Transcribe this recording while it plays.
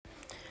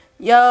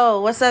Yo,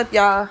 what's up,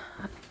 y'all?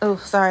 Oh,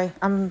 sorry.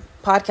 I'm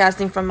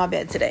podcasting from my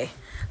bed today.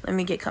 Let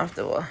me get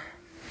comfortable.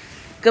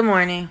 Good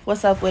morning.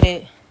 What's up with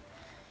it?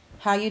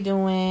 How you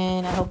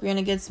doing? I hope you're in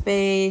a good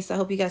space. I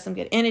hope you got some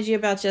good energy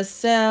about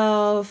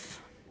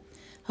yourself.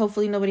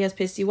 Hopefully nobody has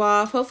pissed you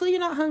off. Hopefully you're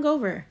not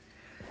hungover.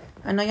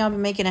 I know y'all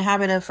been making a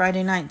habit of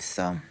Friday nights,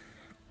 so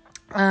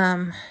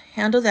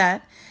handle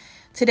that.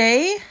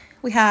 Today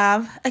we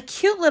have a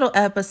cute little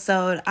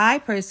episode. I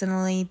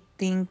personally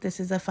think this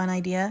is a fun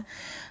idea.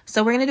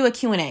 So we're going to do a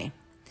Q&A.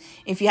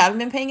 If you haven't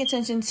been paying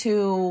attention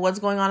to what's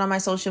going on my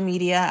social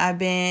media, I've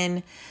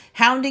been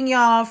hounding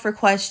y'all for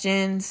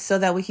questions so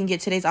that we can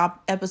get today's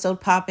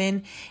episode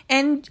popping.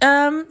 And to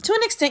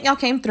an extent, y'all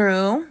came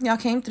through.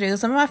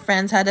 Some of my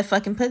friends had to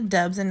fucking put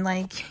dubs in,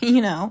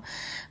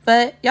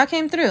 but y'all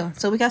came through.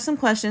 So we got some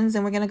questions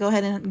and we're going to go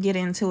ahead and get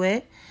into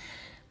it.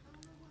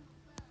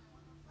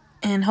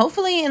 And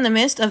hopefully in the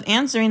midst of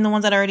answering the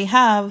ones that I already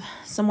have,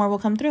 some more will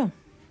come through.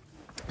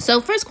 So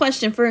first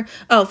question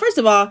first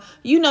of all,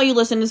 you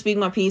listen to Speak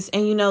My Piece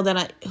and you know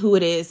that who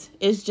it is.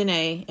 It's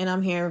Janae and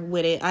I'm here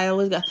with it. I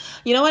always got,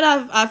 you know what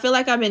I feel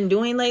like I've been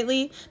doing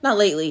lately? Not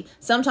lately.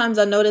 Sometimes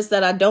I notice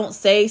that I don't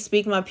say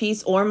Speak My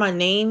Piece or my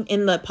name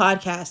in the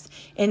podcast,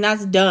 and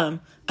that's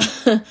dumb.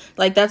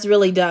 That's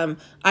really dumb.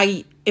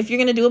 If you're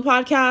going to do a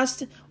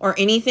podcast or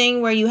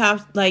anything where you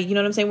have where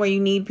you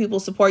need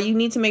people's support, you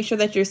need to make sure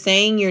that you're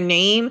saying your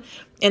name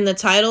and the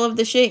title of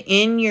the shit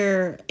in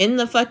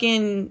the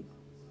fucking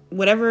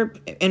whatever,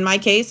 in my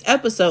case,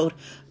 episode.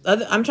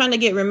 I'm trying to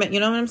you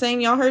know what I'm saying?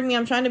 Y'all heard me.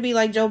 I'm trying to be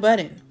like Joe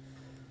Budden.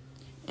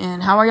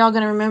 And how are y'all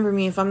going to remember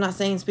me if I'm not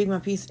saying Speak My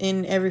Piece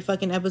in every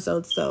fucking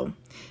episode? So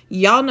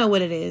y'all know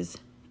what it is.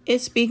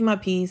 It's Speak My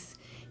Piece.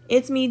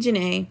 It's me,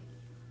 Janae.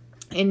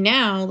 And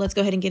now let's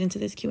go ahead and get into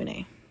this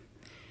Q&A.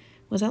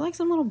 Was that like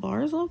some little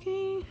bars,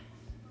 okay?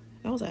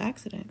 That was an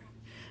accident.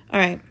 All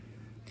right.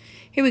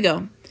 Here we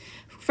go.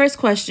 First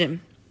question.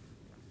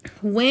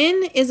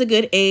 When is a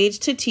good age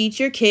to teach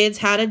your kids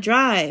how to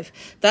drive?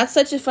 That's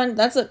such a fun,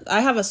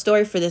 I have a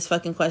story for this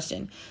fucking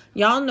question.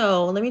 Y'all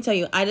know, let me tell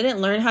you, I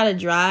didn't learn how to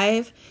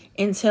drive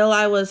until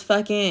I was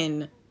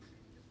fucking,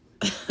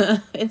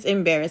 it's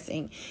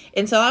embarrassing,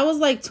 until I was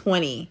like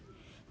 20.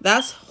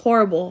 That's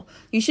horrible.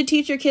 You should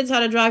teach your kids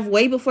how to drive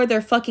way before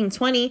they're fucking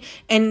 20.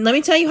 And let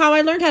me tell you how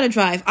I learned how to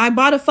drive. I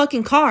bought a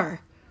fucking car.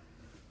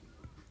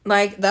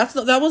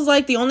 That was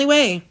like the only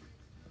way.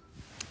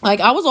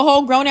 I was a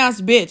whole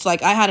grown-ass bitch.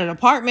 I had an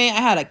apartment,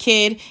 I had a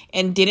kid,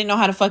 and didn't know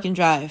how to fucking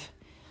drive.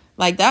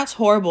 That's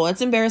horrible.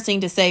 It's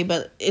embarrassing to say,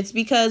 but it's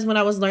because when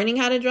I was learning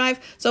how to drive...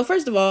 So,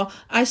 first of all,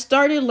 I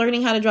started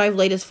learning how to drive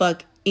late as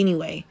fuck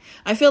anyway.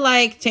 I feel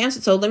like...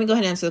 So, let me go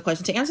ahead and answer the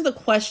question. To answer the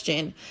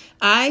question,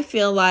 I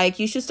feel like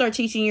you should start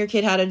teaching your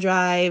kid how to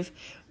drive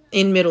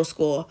in middle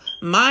school.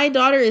 My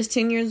daughter is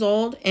 10 years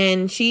old,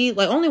 and she...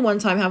 only one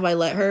time have I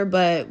let her,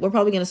 but we're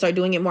probably going to start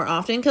doing it more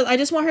often, because I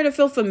just want her to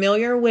feel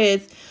familiar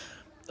with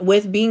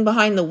being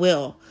behind the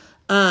wheel.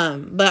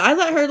 But I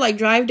let her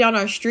drive down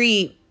our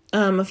street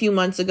a few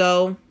months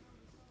ago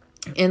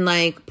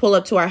and pull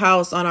up to our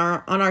house on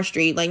our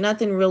street.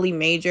 Nothing really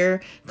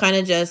major, kind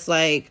of just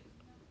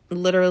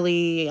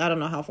literally, I don't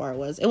know how far it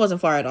was. It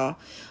wasn't far at all.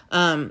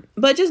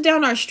 But just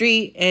down our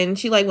street, and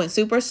she went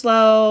super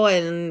slow,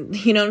 and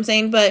you know what I'm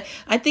saying? But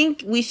I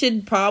think we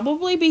should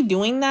probably be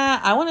doing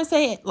that. I want to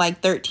say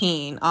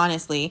 13,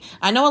 honestly.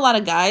 I know a lot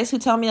of guys who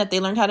tell me that they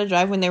learned how to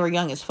drive when they were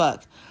young as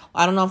fuck.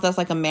 I don't know if that's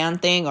a man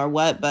thing or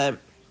what, but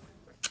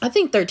I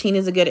think 13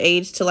 is a good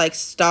age to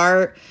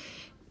start,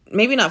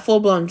 maybe not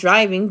full-blown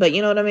driving, but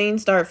you know what I mean?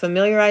 Start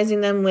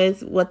familiarizing them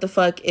with what the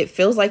fuck it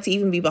feels like to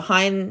even be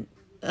behind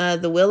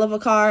the wheel of a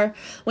car.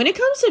 When it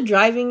comes to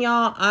driving,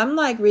 y'all, I'm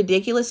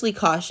ridiculously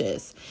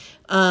cautious.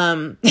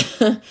 And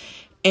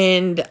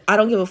I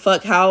don't give a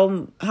fuck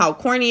how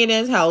corny it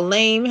is, how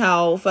lame,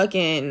 how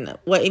fucking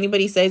what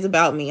anybody says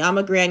about me. I'm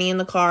a granny in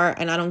the car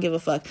and I don't give a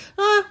fuck.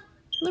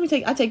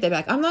 I take that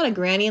back. I'm not a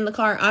granny in the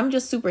car. I'm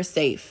just super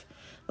safe.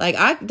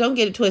 I don't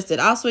get it twisted.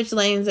 I'll switch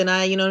lanes and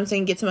I, you know what I'm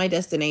saying, get to my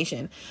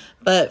destination.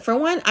 But for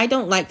one, I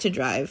don't like to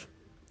drive.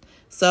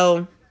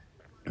 So,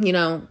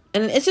 and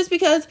it's just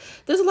because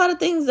there's a lot of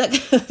things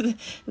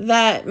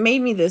that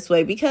made me this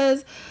way.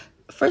 Because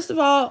first of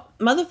all,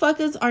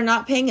 motherfuckers are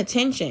not paying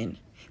attention.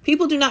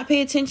 People do not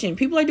pay attention.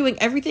 People are doing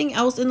everything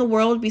else in the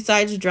world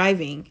besides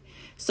driving.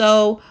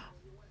 So,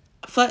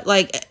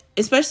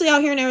 especially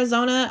out here in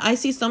Arizona, I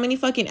see so many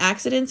fucking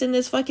accidents in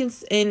this fucking,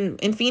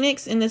 in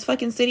Phoenix, in this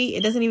fucking city.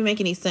 It doesn't even make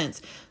any sense.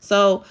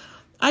 So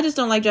I just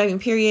don't like driving,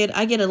 period.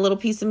 I get a little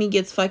piece of me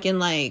gets fucking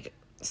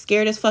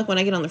scared as fuck when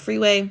I get on the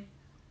freeway.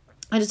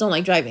 I just don't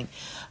like driving.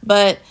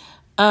 But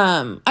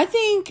I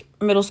think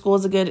middle school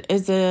is a good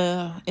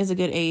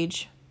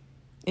age.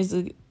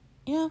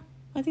 Yeah,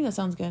 I think that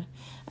sounds good.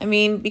 I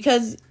mean,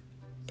 because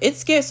it's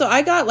scary. So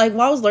I got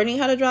while I was learning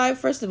how to drive,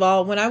 first of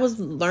all, when I was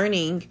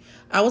learning,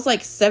 I was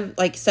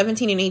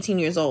 17 and 18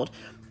 years old.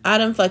 I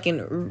done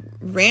fucking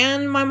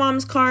ran my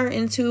mom's car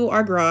into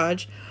our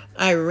garage,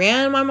 I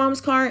ran my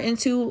mom's car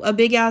into a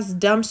big ass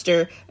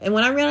dumpster. And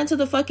when I ran into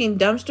the fucking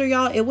dumpster,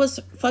 y'all, it was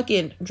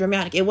fucking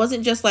dramatic. It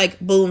wasn't just like,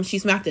 boom, she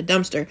smacked the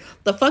dumpster.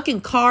 The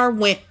fucking car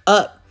went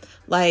up.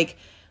 Like,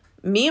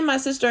 me and my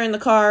sister in the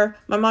car,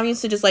 my mom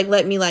used to just like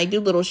let me like do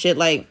little shit,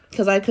 like,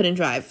 because I couldn't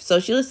drive. So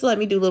she used to let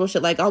me do little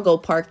shit, like I'll go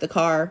park the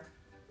car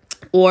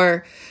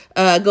or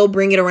go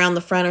bring it around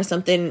the front or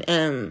something,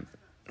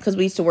 because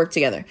we used to work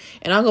together.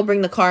 And I'll go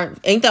bring the car.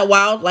 Ain't that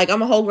wild? Like,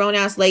 I'm a whole grown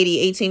ass lady,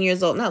 18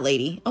 years old, not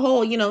lady, a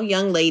whole, you know,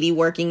 young lady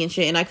working and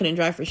shit, and I couldn't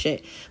drive for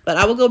shit. But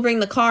I would go bring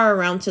the car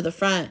around to the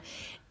front.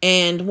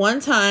 And one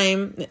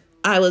time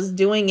I was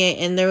doing it,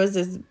 and there was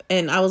this,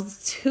 and I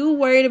was too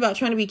worried about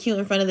trying to be cute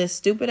in front of this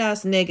stupid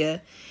ass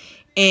nigga.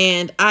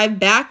 And I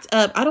backed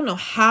up. I don't know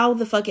how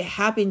the fuck it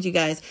happened, you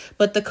guys,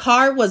 but the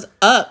car was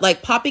up,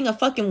 like popping a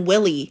fucking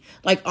willy,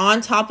 like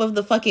on top of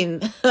the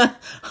fucking,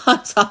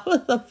 on top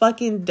of the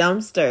fucking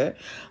dumpster.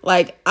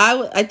 Like,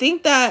 I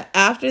think that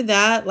after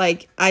that,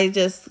 like, I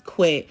just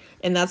quit.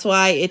 And that's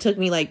why it took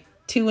me like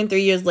 2 and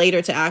 3 years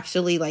later to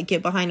actually like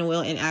get behind the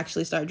wheel and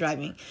actually start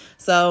driving.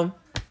 So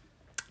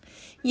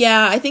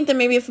yeah, I think that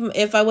maybe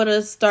if I would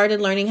have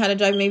started learning how to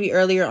drive maybe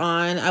earlier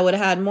on, I would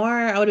have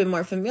been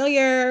more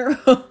familiar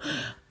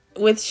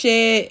with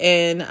shit.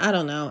 And I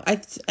don't know. I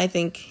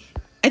think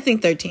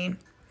 13.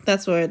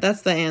 That's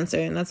the answer,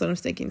 and that's what I'm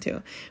sticking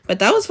to. But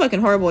that was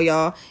fucking horrible,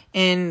 y'all.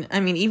 And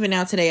I mean, even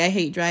now today, I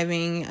hate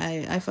driving.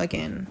 I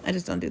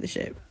just don't do the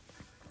shit.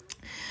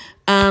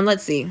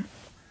 Let's see.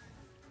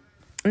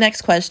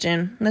 Next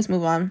question. Let's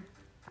move on.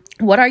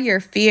 What are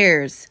your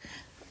fears?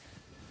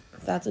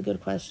 That's a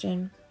good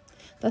question.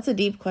 That's a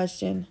deep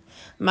question.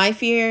 My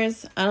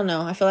fears, I don't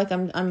know. I feel like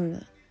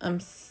I'm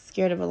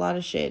scared of a lot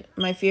of shit.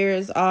 My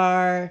fears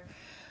are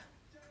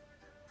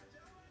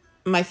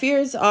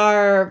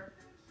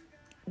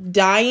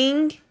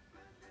dying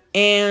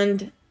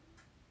and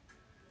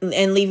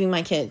leaving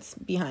my kids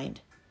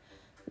behind.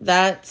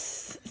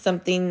 That's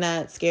something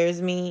that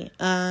scares me,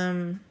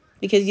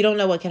 because you don't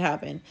know what could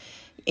happen.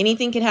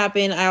 Anything can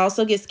happen. I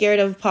also get scared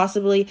of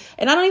possibly,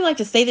 and I don't even like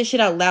to say this shit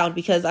out loud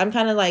because I'm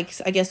kind of like,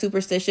 I guess,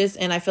 superstitious,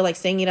 and I feel like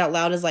saying it out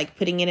loud is like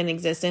putting it in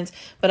existence.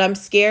 But I'm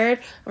scared.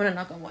 I'm gonna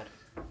knock on wood.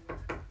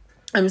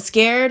 I'm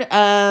scared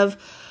of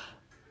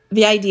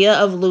the idea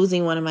of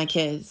losing one of my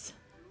kids.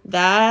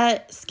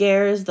 That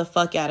scares the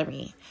fuck out of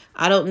me.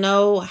 I don't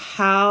know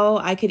how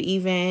I could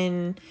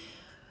even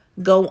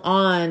go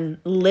on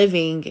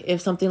living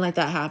if something like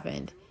that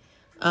happened.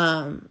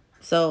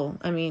 So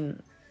I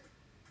mean,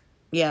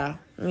 yeah,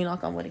 let me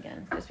knock on wood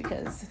again, just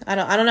because I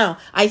don't know.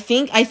 I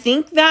think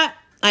that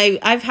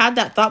I've had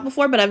that thought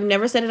before, but I've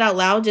never said it out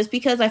loud, just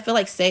because I feel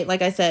like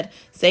like I said,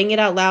 saying it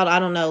out loud, I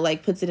don't know,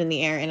 like puts it in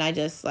the air, and I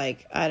just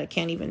like, I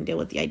can't even deal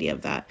with the idea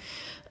of that.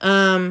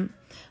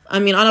 I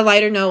mean, on a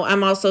lighter note,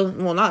 I'm also,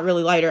 well, not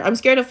really lighter. I'm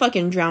scared of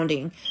fucking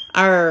drowning.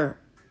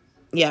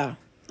 Yeah,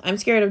 I'm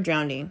scared of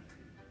drowning.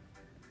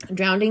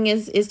 Drowning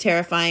is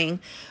terrifying.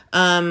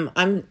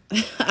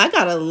 I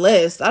got a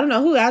list. I don't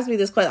know who asked me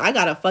this question. I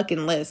got a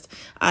fucking list.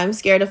 I'm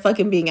scared of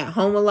fucking being at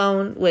home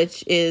alone,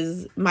 which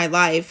is my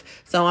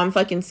life. So I'm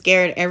fucking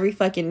scared every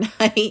fucking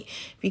night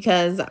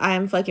because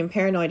I'm fucking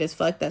paranoid as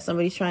fuck that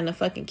somebody's trying to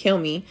fucking kill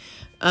me.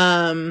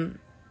 Yeah.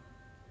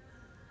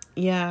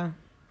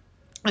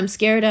 I'm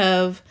scared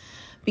of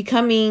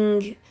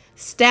becoming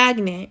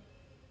stagnant.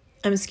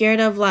 I'm scared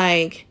of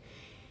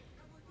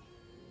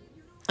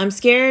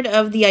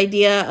the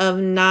idea of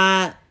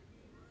not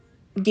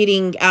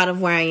getting out of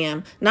where I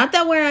am. Not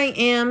that where I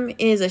am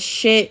is a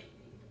shit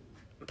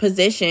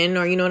position,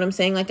 or you know what I'm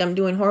saying, like I'm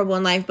doing horrible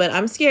in life, but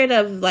I'm scared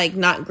of like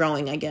not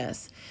growing, I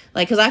guess.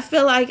 Like, because I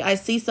feel like I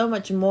see so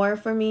much more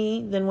for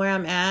me than where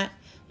I'm at.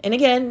 And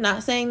again,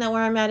 not saying that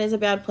where I'm at is a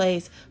bad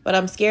place, but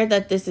I'm scared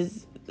that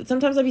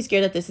sometimes I'd be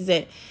scared that this is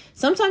it.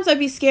 Sometimes I'd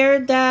be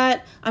scared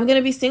that I'm going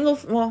to be single.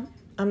 Well,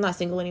 I'm not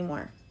single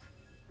anymore.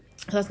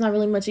 That's not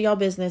really much of y'all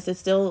business. It's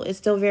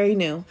still very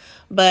new.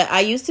 But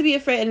I used to be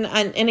afraid,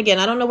 and again,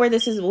 I don't know where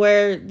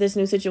this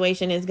new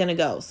situation is going to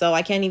go. So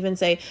I can't even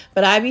say,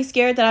 but I'd be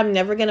scared that I'm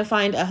never going to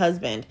find a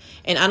husband.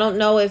 And I don't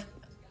know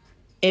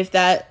if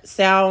that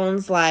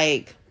sounds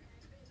like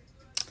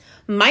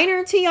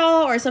minor to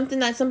y'all or something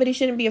that somebody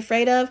shouldn't be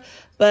afraid of,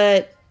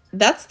 but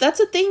that's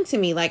a thing to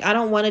me. Like, I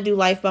don't want to do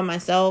life by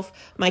myself.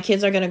 My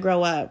kids are going to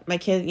grow up. My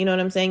kids, you know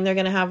what I'm saying? They're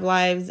going to have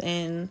lives,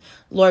 and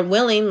Lord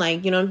willing,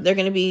 like, you know, they're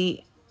going to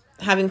be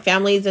having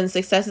families and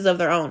successes of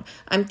their own.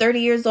 I'm 30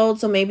 years old,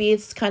 so maybe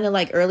it's kind of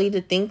like early to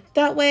think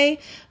that way,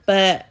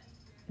 but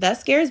that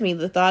scares me.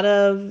 The thought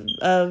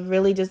of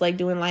really just like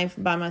doing life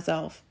by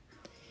myself.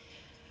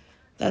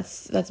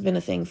 That's been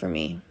a thing for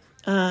me.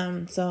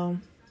 So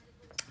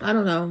I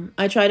don't know.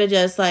 I try to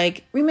just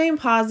like remain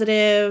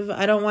positive.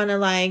 I don't want to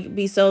like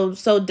be so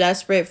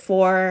desperate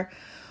for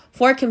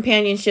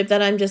companionship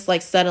that I'm just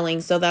like settling.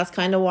 So that's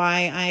kind of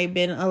why I've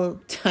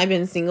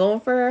been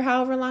single for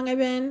however long I've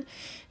been.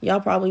 Y'all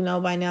probably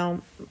know by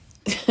now,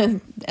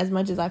 as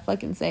much as I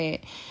fucking say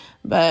it,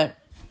 but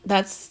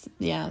that's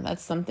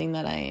something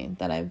that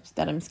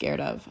I'm scared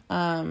of.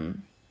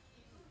 I'm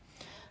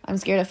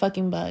scared of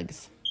fucking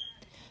bugs.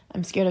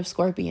 I'm scared of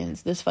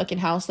scorpions. This fucking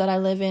house that I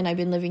live in, I've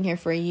been living here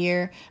for a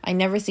year. I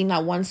never seen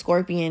not one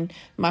scorpion.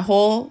 My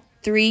whole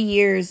 3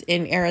 years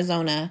in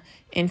Arizona,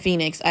 in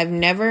Phoenix, I've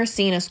never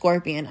seen a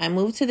scorpion. I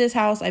moved to this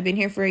house. I've been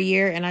here for a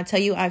year, and I tell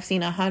you, I've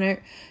seen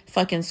 100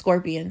 fucking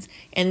scorpions.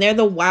 And they're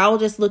the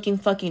wildest looking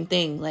fucking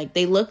thing. Like,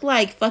 they look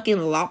like fucking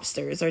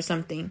lobsters or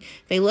something.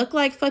 They look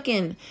like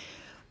fucking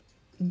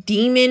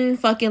demon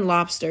fucking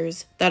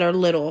lobsters that are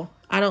little.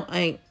 I don't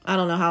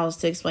know how else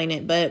to explain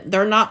it, but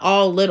they're not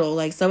all little.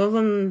 Like, some of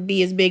them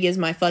be as big as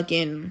my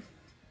fucking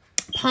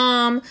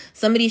palm.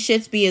 Some of these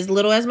shits be as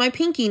little as my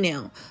pinky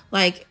nail.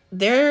 Like,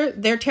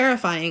 they're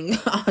terrifying,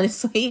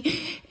 honestly.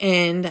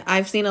 And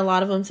I've seen a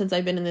lot of them since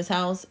I've been in this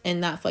house,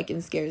 and that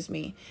fucking scares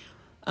me.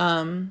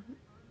 The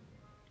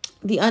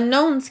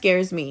unknown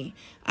scares me.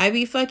 I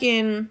be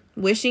fucking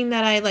wishing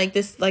that I, like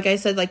this, like I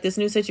said, like this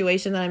new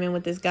situation that I'm in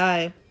with this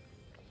guy,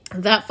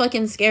 that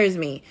fucking scares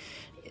me.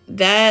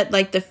 That,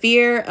 like, the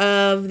fear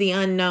of the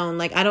unknown.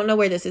 Like, I don't know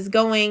where this is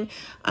going.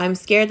 I'm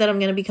scared that I'm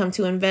going to become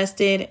too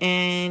invested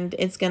and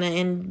it's going to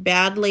end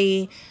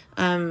badly.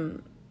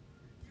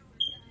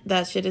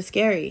 That shit is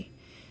scary.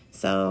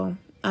 So,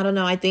 I don't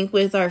know. I think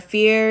with our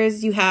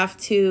fears, you have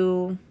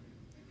to,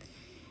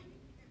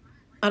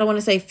 I don't want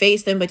to say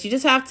face them, but you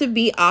just have to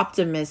be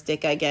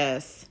optimistic, I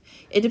guess.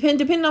 It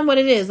depending on what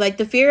it is. Like,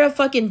 the fear of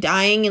fucking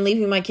dying and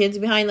leaving my kids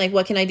behind, like,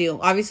 what can I do?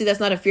 Obviously, that's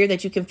not a fear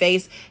that you can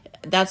face.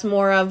 That's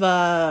more of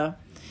a,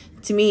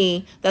 to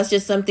me, that's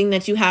just something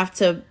that you have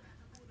to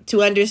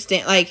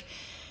understand. Like,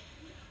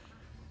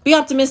 be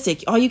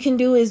optimistic. All you can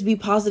do is be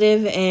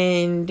positive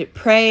and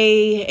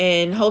pray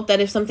and hope that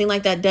if something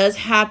like that does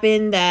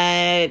happen,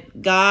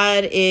 that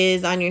God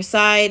is on your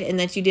side and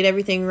that you did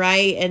everything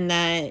right, and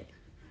that,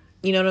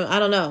 you know, I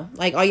don't know.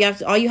 Like, all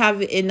you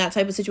have in that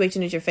type of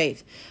situation is your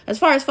faith. As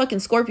far as fucking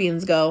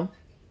scorpions go,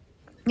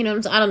 you know,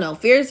 I don't know.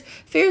 Fears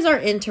are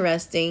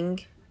interesting.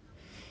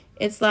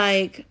 It's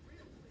like,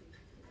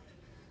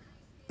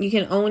 you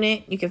can own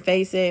it, you can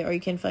face it, or you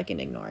can fucking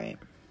ignore it.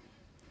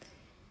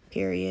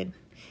 Period.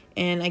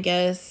 And I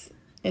guess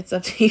it's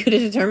up to you to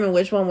determine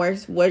which one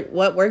works, what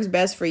works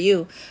best for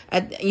you.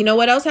 You know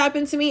what else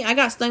happened to me? I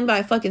got stung by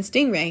a fucking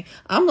stingray.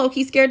 I'm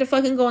low-key scared to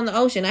fucking go in the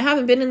ocean. I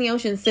haven't been in the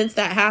ocean since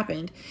that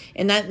happened.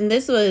 And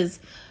this was,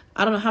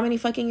 I don't know how many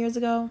fucking years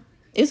ago.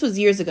 This was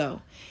years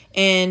ago.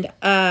 And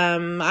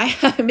I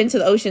haven't been to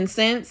the ocean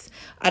since.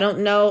 I don't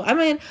know. I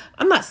mean,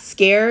 I'm not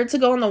scared to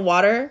go in the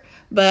water,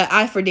 but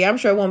I for damn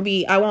sure I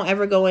won't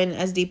ever go in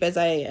as deep as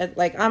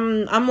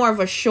I'm more of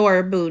a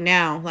shore boo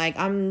now. Like,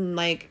 I'm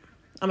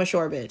a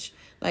shore bitch.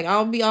 Like,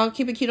 I'll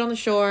keep it cute on the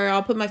shore.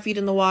 I'll put my feet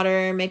in the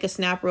water, make a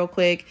snap real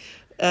quick,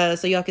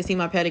 so y'all can see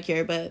my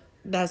pedicure, but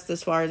that's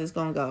as far as it's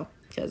gonna go,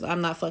 because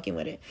I'm not fucking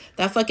with it.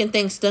 That fucking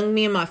thing stung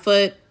me in my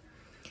foot.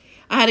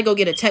 I had to go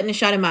get a tetanus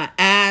shot in my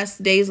ass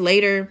days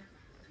later.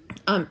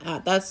 I'm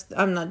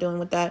not dealing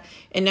with that.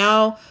 And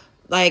now,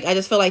 like, I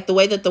just feel like the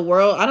way that the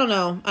world, I don't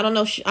know.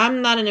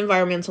 I'm not an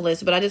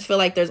environmentalist, but I just feel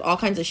like there's all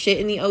kinds of shit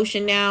in the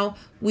ocean now.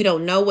 We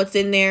don't know what's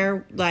in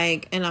there,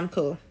 like, and I'm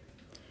cool.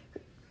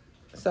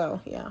 So,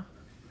 yeah.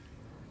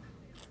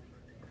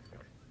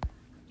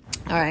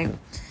 All right.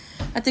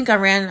 I think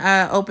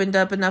I opened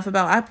up enough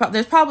about,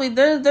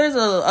 there's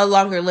a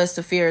longer list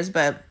of fears,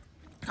 but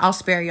I'll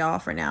spare y'all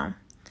for now.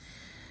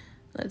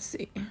 Let's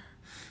see.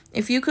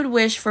 If you could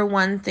wish for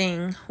one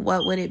thing,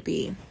 what would it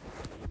be?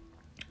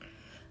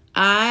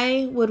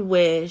 I would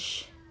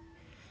wish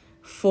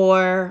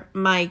for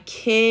my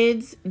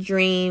kids'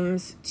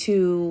 dreams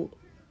to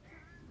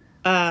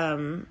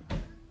come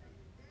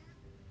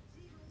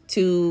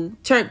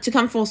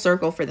full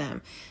circle for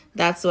them.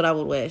 That's what I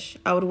would wish.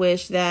 I would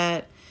wish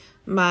that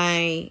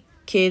my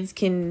kids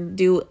can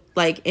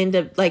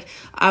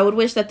I would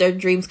wish that their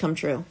dreams come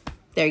true.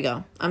 There you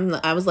go.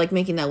 I was like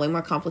making that way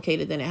more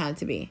complicated than it had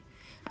to be.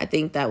 I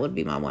think that would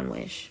be my one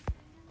wish.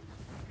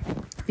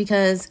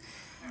 Because,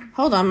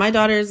 hold on, my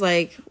daughter's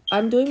like,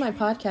 I'm doing my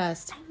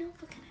podcast. I know,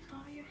 but can I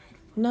borrow your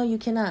headphones? No, you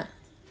cannot.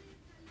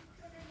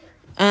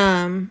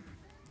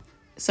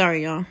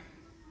 Sorry, y'all.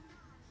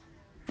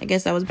 I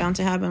guess that was bound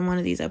to happen in one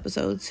of these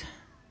episodes.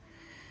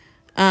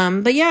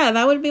 But yeah,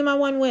 that would be my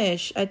one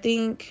wish. I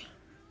think,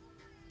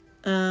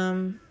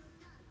 I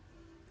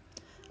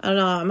don't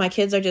know, my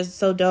kids are just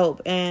so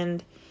dope.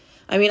 And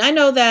I mean, I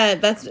know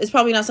that it's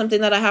probably not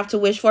something that I have to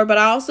wish for, but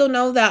I also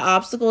know that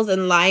obstacles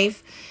in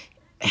life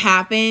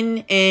happen.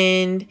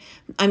 And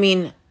I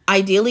mean,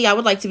 ideally I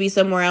would like to be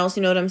somewhere else.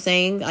 You know what I'm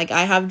saying? Like,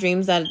 I have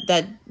dreams that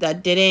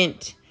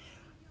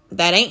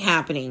ain't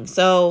happening.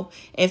 So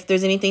if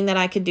there's anything that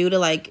I could do to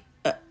like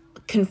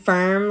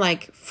confirm,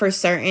 like, for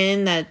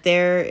certain that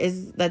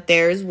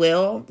theirs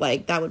will,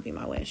 like, that would be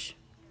my wish.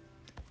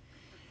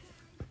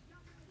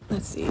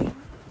 Let's see.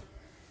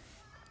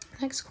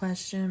 Next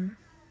question.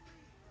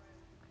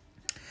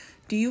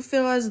 Do you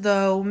feel as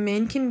though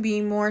men can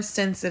be more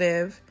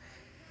sensitive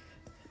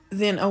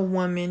than a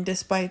woman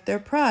despite their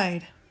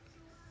pride?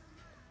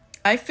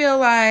 I feel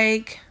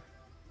like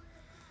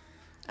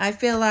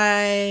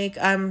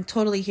I'm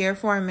totally here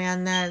for a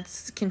man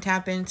that can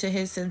tap into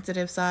his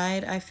sensitive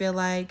side. I feel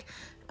like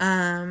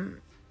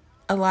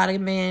a lot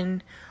of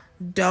men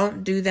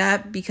don't do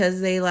that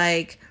because they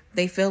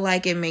feel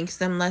like it makes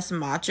them less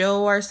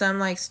macho or some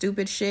like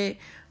stupid shit,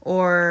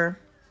 or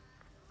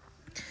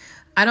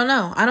I don't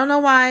know. I don't know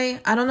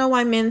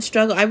why men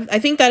struggle. I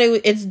think that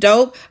it's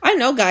dope. I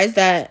know guys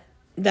that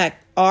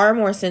are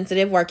more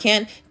sensitive or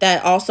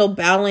that also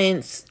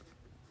balance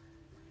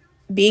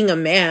being a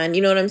man.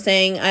 You know what I'm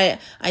saying?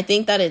 I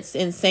think that it's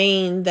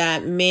insane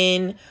that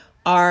men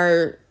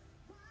are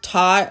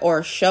taught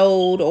or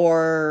showed,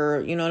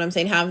 or you know what I'm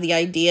saying, have the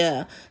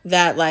idea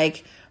that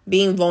like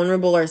being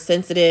vulnerable or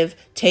sensitive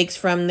takes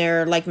from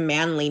their like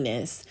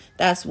manliness.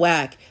 That's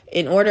whack.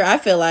 I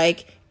feel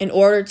like in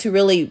order to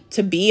really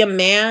to be a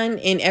man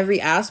in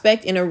every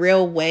aspect in a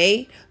real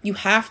way, you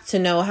have to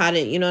know how to,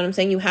 you know what I'm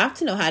saying, you have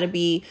to know how to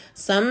be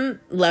some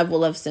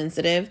level of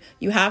sensitive.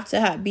 You have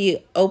to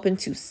be open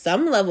to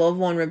some level of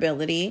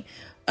vulnerability.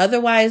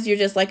 Otherwise you're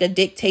just like a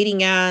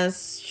dictating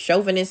ass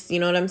chauvinist, you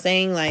know what I'm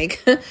saying,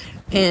 like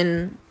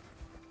and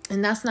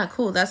that's not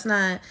cool. That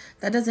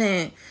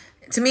doesn't,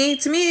 to me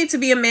to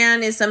be a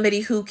man is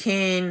somebody who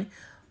can,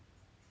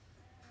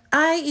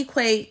 I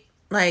equate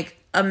like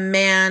a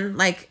man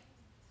like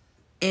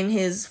in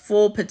his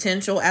full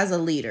potential as a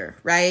leader,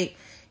 right?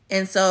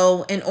 And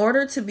so in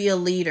order to be a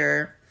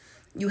leader,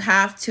 you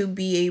have to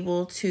be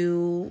able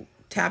to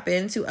tap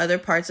into other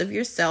parts of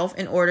yourself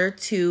in order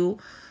to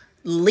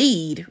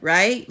lead,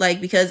 right? Like,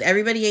 because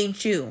everybody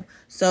ain't you.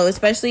 So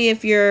especially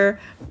if you're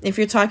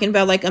talking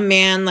about like a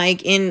man,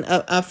 like in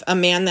a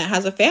man that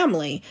has a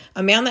family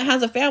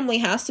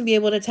has to be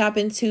able to tap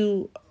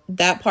into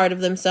that part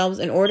of themselves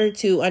in order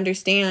to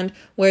understand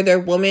where their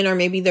woman or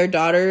maybe their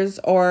daughters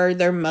or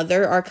their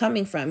mother are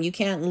coming from. You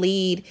can't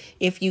lead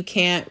if you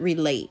can't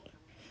relate,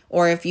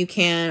 or if you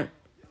can't,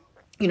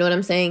 you know what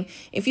I'm saying?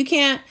 If you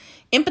can't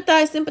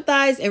empathize,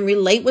 sympathize, and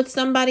relate with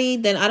somebody,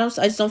 then I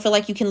just don't feel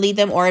like you can lead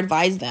them or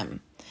advise them.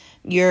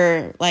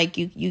 You're like,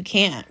 you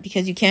can't,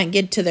 because you can't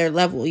get to their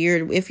level.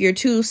 If you're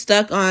too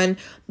stuck on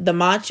the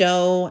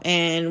macho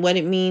and what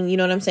it means, you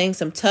know what I'm saying,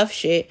 some tough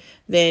shit,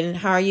 then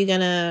how are you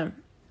gonna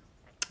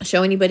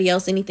show anybody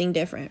else anything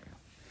different?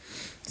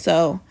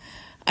 So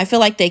I feel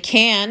like they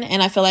can,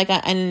 and I feel like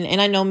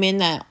I know men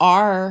that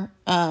are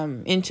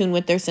in tune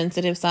with their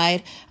sensitive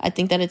side. I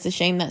think that it's a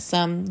shame that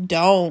some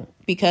don't,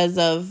 because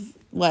of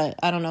what,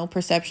 I don't know,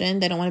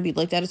 perception. They don't want to be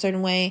looked at a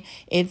certain way.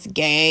 It's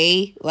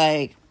gay.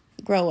 Like,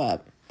 grow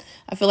up.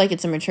 I feel like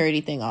it's a maturity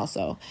thing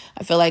also.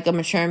 I feel like a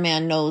mature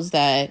man knows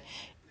that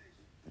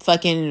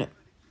fucking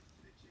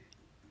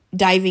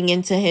diving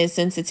into his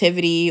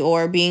sensitivity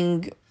or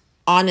being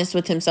honest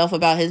with himself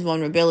about his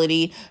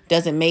vulnerability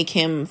doesn't make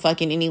him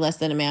fucking any less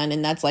than a man.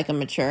 And that's like a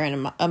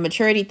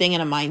maturity thing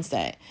and a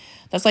mindset.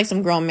 That's like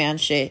some grown man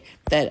shit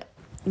that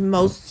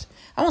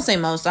I won't say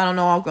most, I don't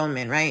know all grown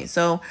men, right?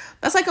 So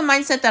that's like a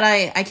mindset that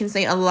I can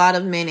say a lot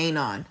of men ain't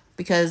on,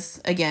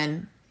 because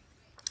again,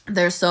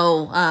 they're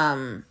so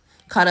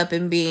caught up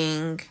in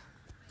being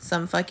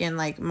some fucking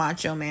like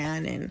macho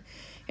man, and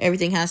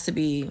everything has to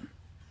be,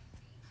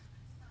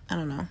 I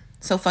don't know,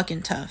 so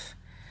fucking tough.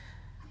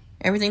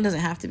 Everything doesn't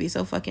have to be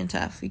so fucking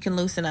tough. You can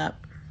loosen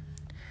up.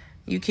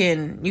 You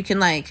can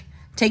like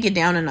take it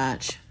down a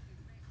notch.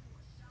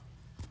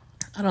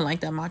 I don't like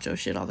that macho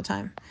shit all the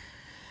time.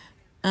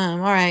 All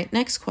right,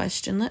 next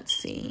question. Let's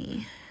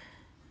see.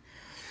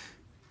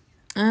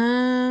 Where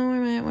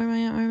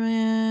am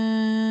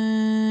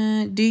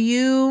I at? Do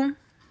you...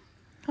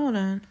 Hold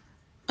on.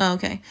 Oh,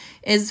 okay.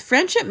 Is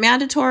friendship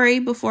mandatory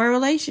before a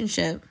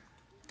relationship?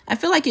 I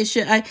feel like it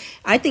should.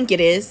 I think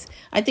it is.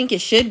 I think it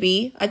should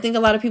be. I think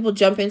a lot of people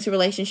jump into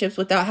relationships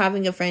without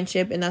having a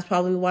friendship, and that's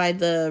probably why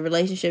the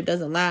relationship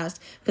doesn't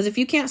last. Because if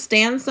you can't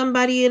stand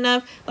somebody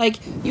enough, like,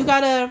 you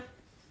gotta...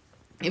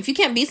 If you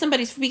can't be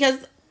somebody's... Because...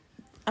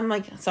 I'm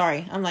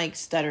like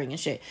stuttering and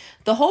shit.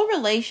 The whole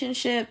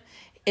relationship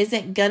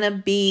isn't gonna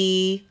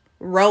be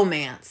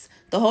romance.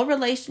 The whole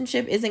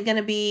relationship isn't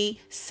gonna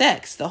be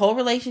sex. The whole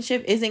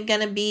relationship isn't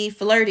gonna be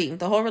flirting.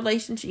 The whole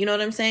relationship, you know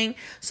what I'm saying?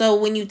 So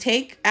when you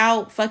take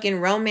out fucking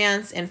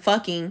romance and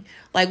fucking,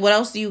 like, what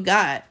else do you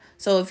got?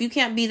 So if you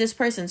can't be this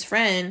person's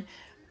friend,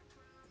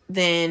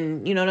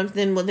 then, you know what I'm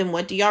saying? Then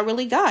what do y'all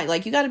really got?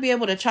 Like, you got to be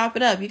able to chop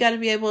it up. You got to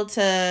be able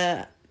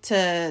to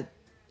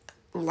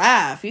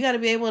laugh. You got to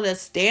be able to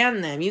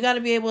stand them. You got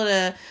to be able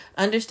to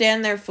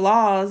understand their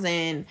flaws,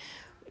 and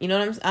you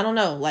know what I don't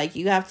know, like,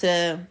 you have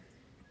to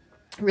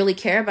really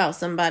care about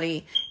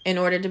somebody in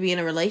order to be in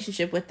a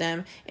relationship with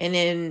them.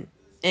 And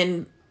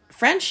in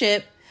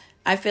friendship,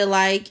 I feel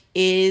like,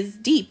 is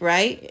deep,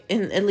 right?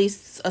 And at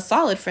least a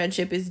solid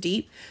friendship is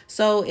deep.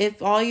 So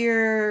if all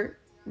your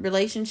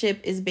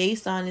relationship is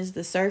based on is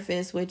the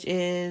surface, which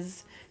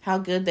is how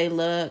good they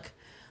look,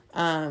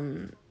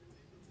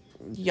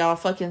 y'all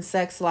fucking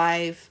sex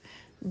life,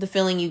 the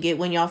feeling you get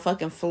when y'all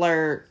fucking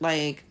flirt,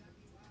 like,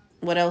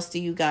 what else do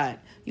you got?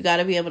 You got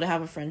to be able to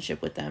have a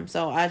friendship with them.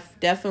 So I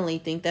definitely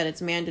think that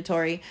it's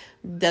mandatory.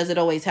 Does it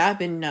always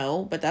happen?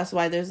 No, but that's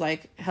why there's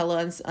like hella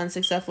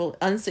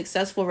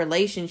unsuccessful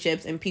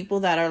relationships, and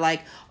people that are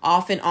like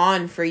off and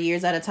on for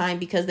years at a time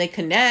because they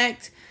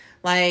connect,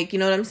 Like, you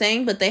know what I'm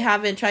saying? But they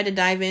haven't tried to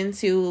dive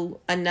into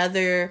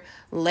another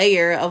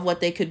layer of what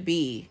they could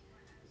be.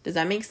 Does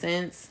that make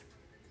sense?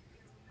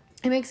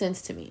 It makes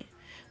sense to me.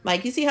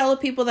 Like, you see hella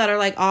people that are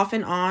like off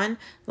and on,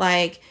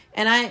 like,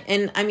 and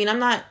I mean, I'm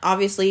not,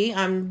 obviously,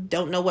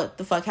 don't know what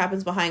the fuck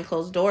happens behind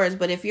closed doors,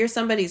 but if you're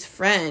somebody's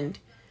friend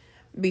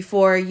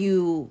before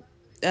you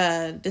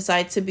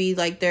decide to be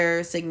like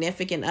their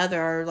significant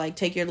other, or like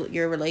take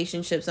your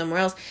relationship somewhere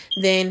else,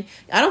 then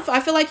I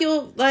feel like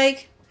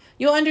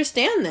you'll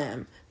understand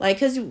them. Like,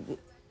 cause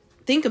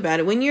think about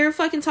it. When you're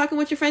fucking talking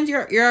with your friends,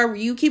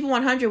 you keep it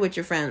 100 with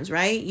your friends,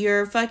 right?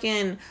 You're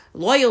fucking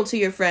loyal to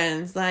your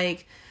friends.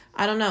 Like,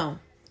 I don't know.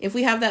 If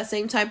we have that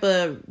same type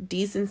of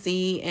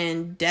decency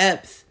and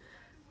depth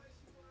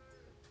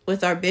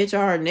with our bitch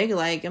or our nigga,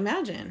 like,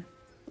 imagine.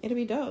 It'd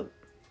be dope.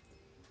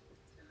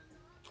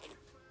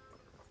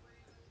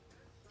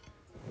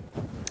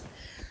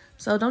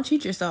 So don't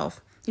cheat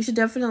yourself. You should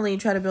definitely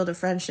try to build a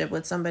friendship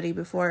with somebody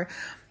before.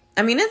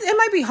 I mean, it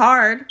might be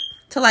hard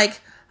to like,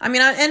 I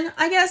mean, and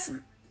I guess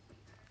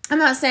I'm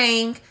not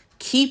saying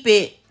keep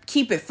it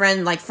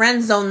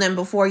friend zone them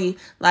before you,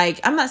 like,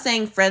 I'm not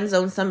saying friend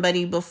zone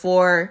somebody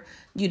before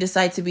you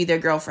decide to be their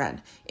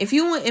girlfriend.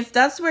 If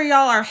that's where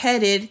y'all are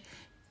headed,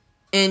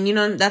 and you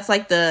know that's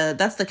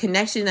the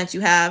connection that you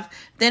have,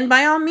 then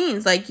by all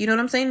means, like, you know what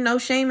I'm saying, no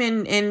shame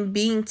in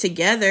being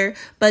together,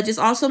 but just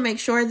also make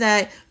sure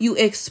that you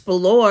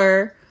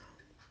explore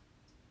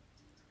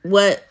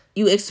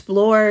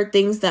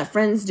things that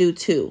friends do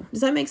too.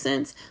 Does that make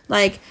sense?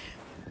 Like,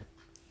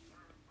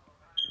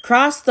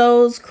 cross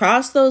those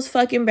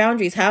fucking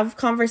boundaries. Have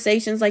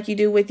conversations like you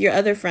do with your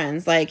other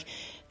friends. Like,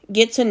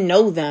 get to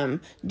know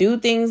them. Do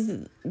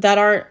things that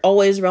aren't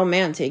always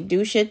romantic.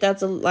 Do shit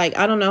that's like,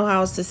 I don't know how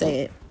else to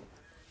say it.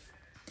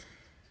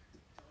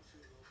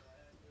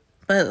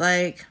 But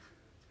like,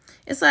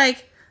 it's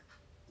like,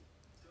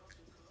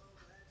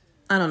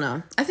 I don't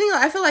know.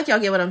 I feel like y'all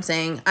get what I'm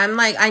saying. I'm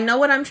like, I know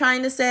what I'm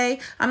trying to say.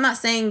 I'm not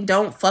saying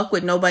don't fuck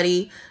with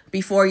nobody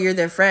before you're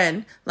their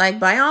friend. Like,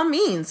 by all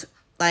means,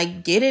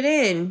 like, get it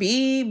in.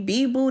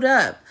 Be booed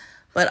up.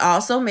 But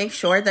also make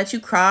sure that you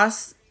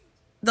cross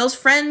those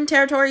friend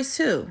territories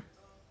too.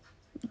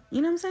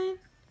 You know what I'm saying?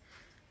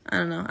 I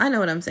don't know. I know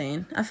what I'm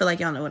saying. I feel like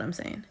y'all know what I'm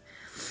saying.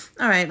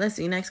 All right, let's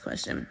see. Next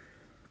question.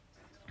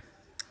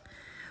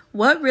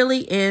 What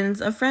really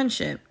ends a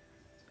friendship?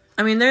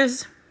 I mean,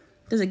 there's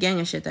a gang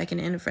of shit that can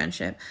end a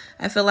friendship.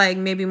 I feel like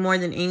maybe more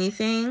than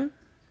anything,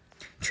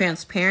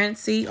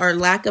 transparency or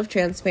lack of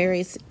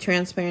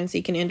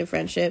transparency can end a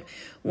friendship.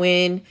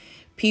 When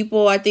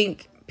I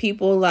think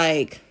people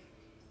like,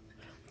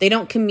 they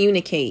don't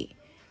communicate.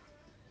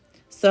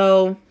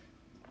 So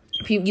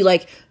you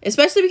like,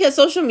 especially because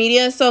social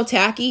media is so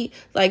tacky.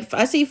 Like,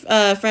 I see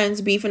friends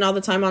beefing all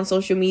the time on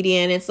social media,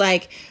 and it's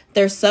like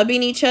they're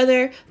subbing each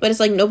other, but it's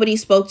like nobody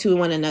spoke to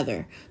one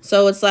another.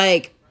 So it's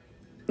like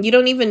you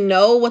don't even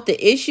know what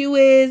the issue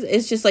is.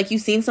 It's just like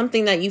you've seen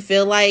something that you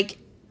feel like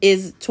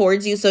is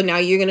towards you, so now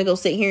you're gonna go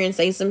sit here and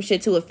say some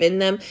shit to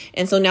offend them,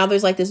 and so now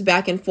there's like this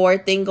back and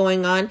forth thing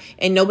going on,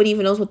 and nobody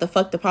even knows what the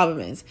fuck the problem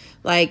is.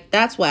 Like,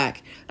 that's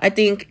whack. I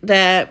think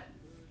that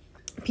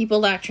people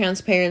lack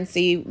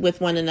transparency with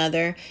one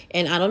another,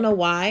 and I don't know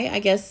why. I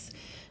guess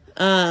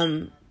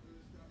I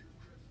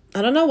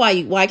don't know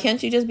why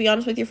can't you just be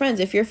honest with your friends?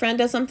 If your friend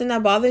does something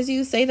that bothers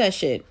you, say that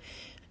shit.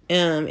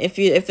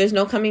 If there's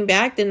no coming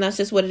back, then that's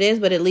just what it is,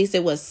 but at least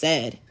it was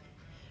said.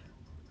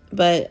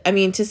 But I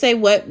mean, to say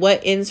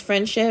what ends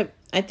friendship,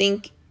 I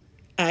think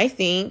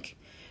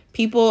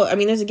people, I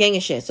mean, there's a gang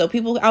of shit, so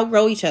people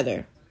outgrow each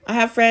other. I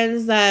have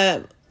friends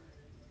that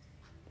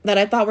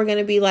I thought were going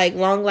to be like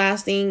long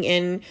lasting,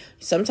 and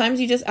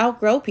sometimes you just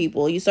outgrow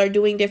people. You start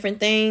doing different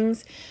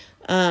things.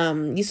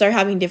 You start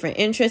having different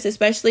interests,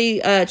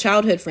 especially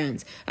childhood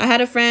friends. I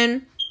had a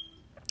friend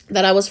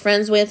that I was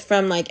friends with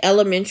from like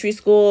elementary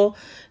school,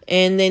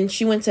 and then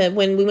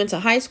when we went to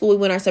high school, we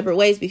went our separate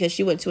ways because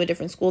she went to a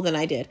different school than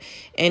I did,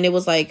 and it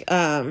was like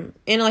in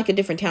like a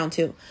different town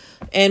too,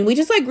 and we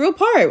just like grew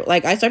apart.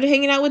 Like, I started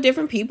hanging out with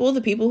different people.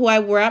 The people who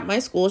were at my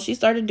school, she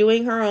started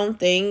doing her own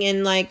thing,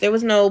 and like there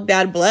was no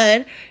bad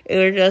blood. It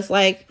was just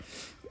like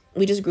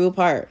we just grew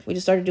apart. We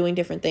just started doing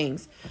different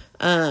things.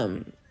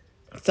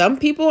 Some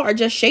people are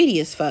just shady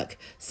as fuck.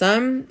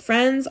 Some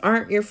friends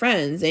aren't your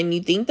friends, and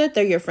you think that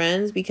they're your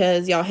friends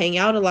because y'all hang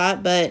out a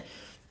lot, but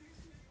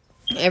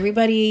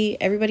everybody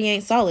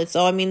ain't solid.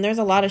 So I mean, there's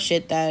a lot of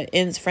shit that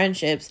ends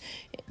friendships,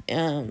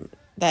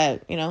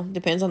 that, you know,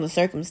 depends on the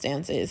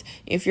circumstances.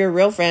 If you're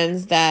real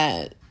friends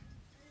that,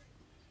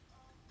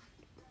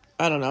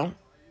 I don't know,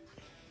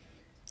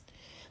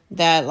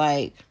 that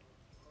like,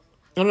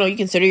 I don't know, you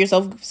consider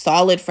yourself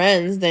solid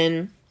friends,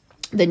 then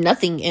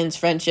nothing ends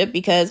friendship,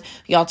 because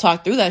y'all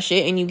talk through that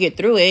shit and you get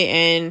through it,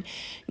 and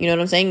you know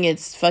what I'm saying,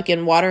 it's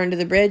fucking water under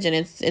the bridge, and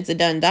it's a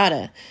done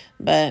data.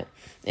 But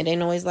it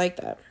ain't always like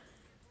that.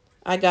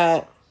 I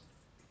got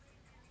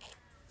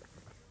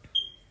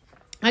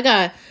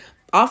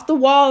off the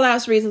wall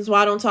ass reasons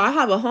why I don't talk. I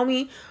have a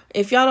homie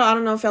If y'all don't, I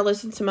don't know if y'all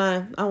listen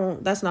to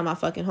that's not my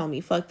fucking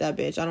homie. Fuck that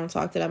bitch. I don't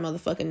talk to that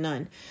motherfucking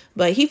none.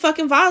 But he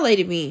fucking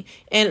violated me.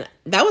 And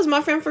that was my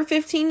friend for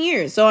 15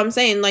 years. So I'm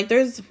saying, like,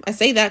 I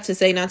say that to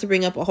say, not to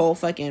bring up a whole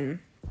fucking,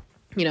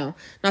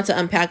 not to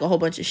unpack a whole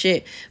bunch of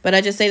shit. But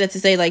I just say that to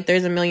say, like,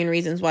 there's a million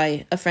reasons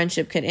why a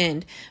friendship could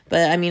end.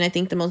 But, I mean, I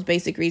think the most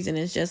basic reason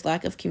is just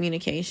lack of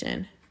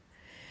communication.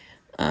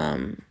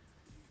 I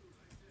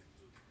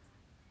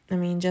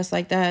mean, just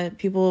like that,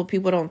 people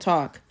don't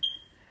talk.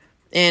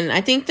 And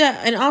I think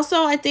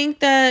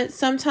that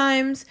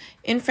sometimes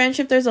in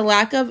friendship, there's a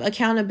lack of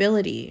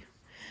accountability.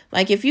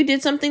 Like, if you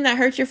did something that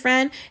hurt your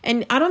friend,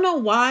 and I don't know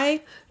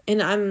why,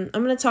 and I'm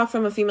going to talk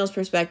from a female's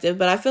perspective,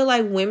 but I feel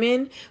like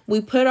women,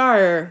 we put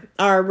our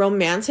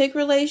romantic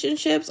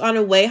relationships on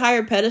a way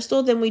higher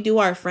pedestal than we do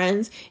our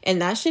friends.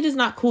 And that shit is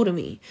not cool to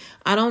me.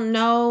 I don't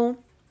know.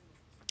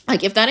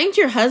 Like, if that ain't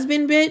your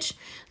husband, bitch,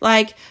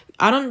 like,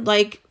 I don't,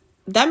 like,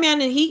 that man,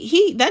 that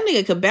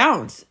nigga could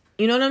bounce.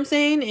 You know what I'm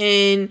saying?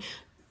 And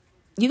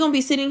you're going to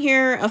be sitting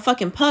here a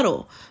fucking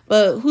puddle.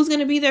 But who's going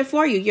to be there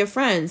for you? Your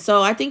friends.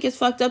 So I think it's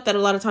fucked up that a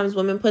lot of times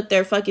women put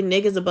their fucking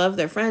niggas above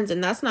their friends.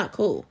 And that's not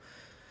cool.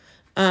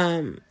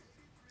 And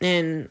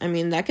I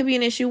mean, that could be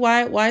an issue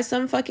why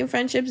some fucking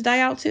friendships die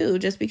out too.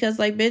 Just because,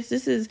 like, bitch,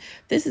 this is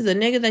a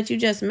nigga that you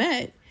just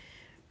met.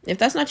 If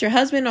that's not your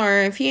husband, or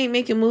if he ain't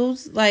making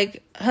moves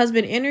like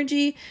husband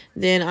energy,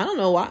 then I don't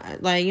know why.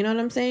 Like, you know what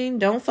I'm saying?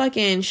 Don't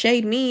fucking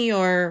shade me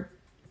or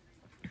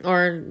you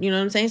know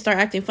what I'm saying? Start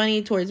acting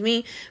funny towards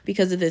me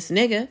because of this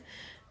nigga.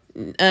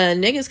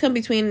 Niggas come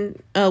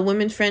between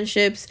women's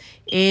friendships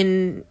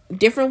in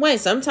different ways.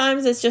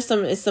 Sometimes it's just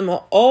some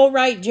all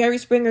right Jerry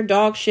Springer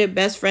dog shit,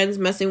 best friends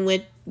messing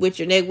with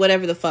your nigga,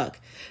 whatever the fuck.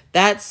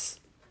 That's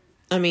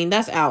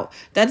out.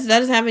 That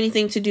doesn't have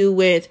anything to do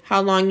with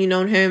how long you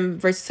known him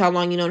versus how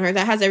long you known her.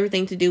 That has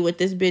everything to do with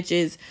this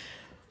bitch's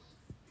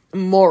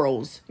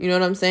morals. You know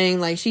what I'm saying?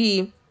 Like,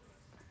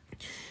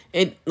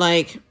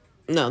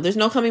 no, there's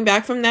no coming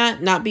back from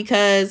that. Not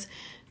because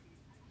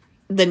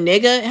the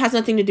nigga, it has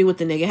nothing to do with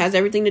the nigga. It has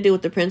everything to do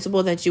with the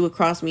principle that you would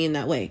cross me in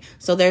that way.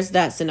 So there's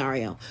that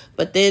scenario.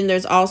 But then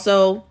there's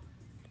also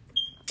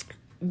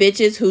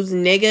bitches whose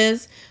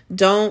niggas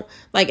don't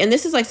like, and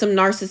this is like some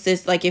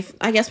narcissist, like, if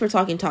I guess we're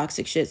talking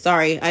toxic shit.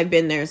 Sorry, I've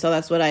been there, so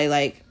that's what I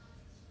like.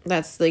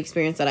 That's the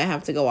experience that I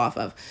have to go off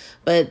of.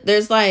 But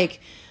there's like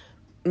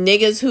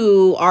niggas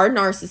who are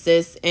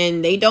narcissists,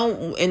 and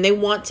they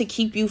want to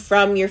keep you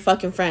from your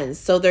fucking friends.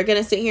 So they're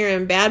gonna sit here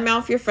and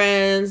badmouth your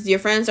friends. Your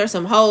friends are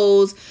some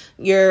hoes.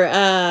 You're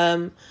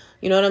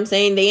you know what I'm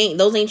saying?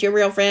 Those ain't your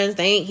real friends.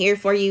 They ain't here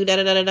for you. Da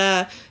da da da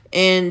da.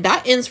 And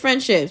that ends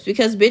friendships,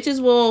 because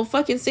bitches will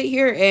fucking sit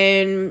here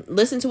and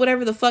listen to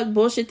whatever the fuck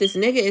bullshit this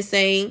nigga is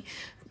saying.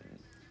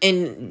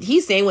 And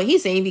he's saying what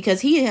he's saying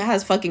because he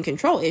has fucking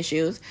control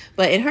issues.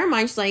 But in her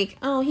mind, she's like,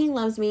 oh, he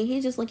loves me.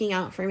 He's just looking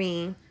out for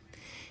me.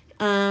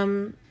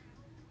 Some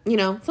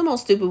old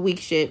stupid weak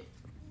shit.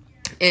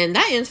 And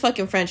that ends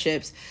fucking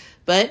friendships.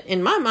 But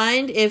in my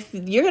mind, if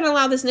you're going to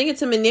allow this nigga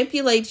to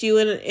manipulate you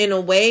in a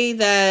way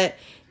that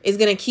is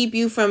going to keep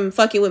you from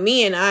fucking with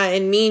me,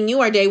 and me and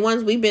you are day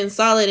ones, we've been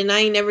solid, and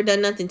I ain't never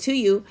done nothing to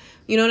you.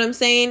 You know what I'm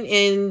saying?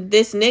 And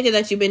this nigga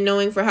that you've been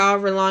knowing for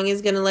however long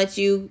is going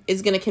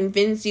to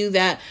convince you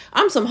that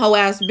I'm some hoe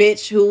ass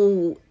bitch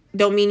who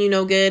don't mean you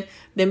no good.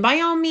 Then by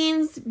all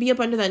means, be up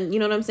under that. You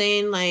know what I'm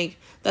saying? Like,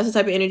 that's the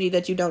type of energy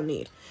that you don't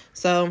need.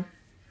 So,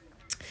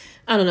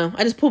 I don't know.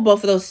 I just pulled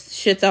both of those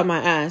shits out my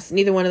ass.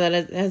 Neither one of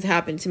that has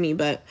happened to me,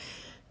 but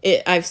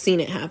I've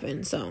seen it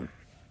happen. So,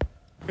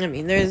 I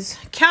mean, there's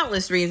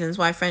countless reasons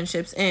why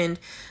friendships end,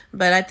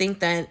 but I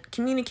think that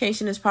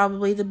communication is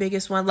probably the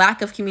biggest one.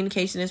 Lack of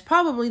communication is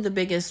probably the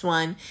biggest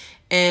one,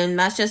 and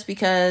that's just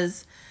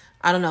because,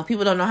 I don't know,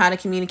 people don't know how to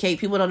communicate.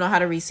 People don't know how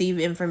to receive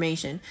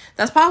information.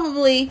 That's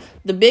probably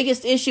the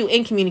biggest issue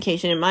in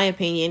communication, in my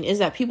opinion, is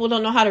that people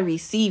don't know how to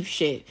receive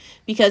shit.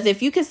 Because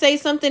if you could say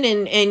something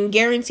and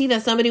guarantee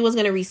that somebody was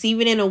going to receive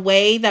it in a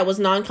way that was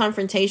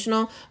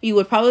non-confrontational, you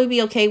would probably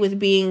be okay with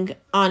being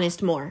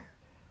honest more.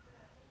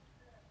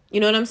 You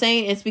know what I'm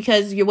saying? It's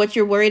because you're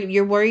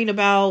worried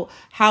about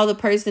how the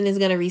person is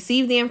going to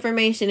receive the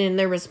information and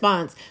their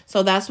response.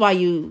 So that's why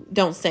you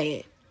don't say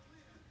it.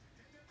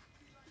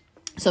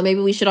 So maybe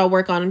we should all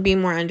work on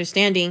being more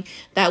understanding.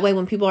 That way,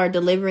 when people are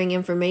delivering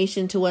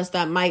information to us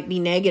that might be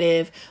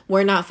negative,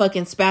 we're not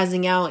fucking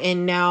spazzing out.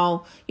 And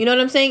now, you know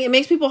what I'm saying? It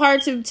makes people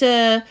hard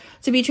to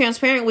be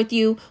transparent with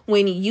you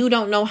when you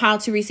don't know how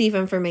to receive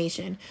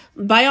information.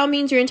 By all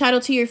means, you're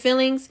entitled to your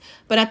feelings,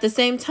 but at the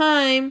same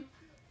time,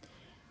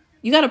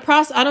 you got to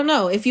process. I don't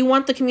know. If you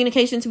want the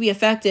communication to be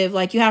effective,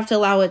 like, you have to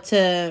allow it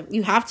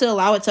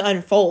to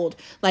unfold.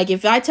 Like,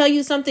 if I tell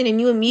you something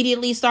and you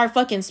immediately start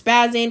fucking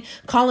spazzing,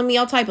 calling me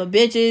all type of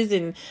bitches,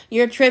 and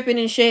you're tripping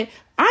and shit,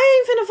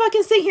 I ain't finna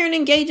fucking sit here and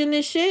engage in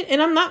this shit.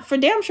 And I'm not for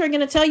damn sure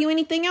gonna tell you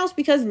anything else,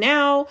 because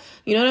now,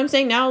 you know what I'm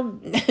saying?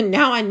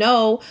 Now I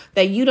know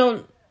that you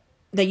don't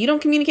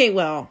communicate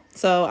well.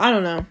 So I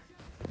don't know.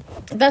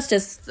 That's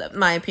just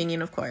my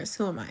opinion, of course.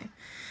 Who am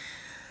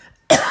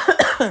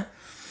I?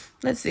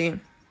 Let's see.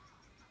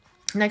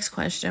 Next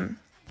question.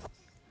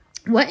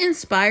 What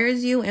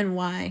inspires you and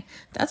why?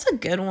 That's a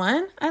good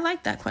one. I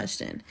like that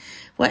question.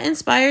 What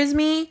inspires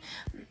me?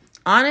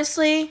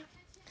 Honestly,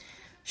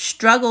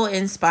 struggle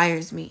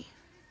inspires me.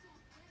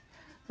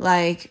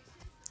 Like,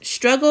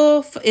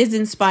 struggle is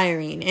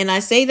inspiring. And I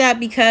say that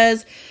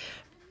because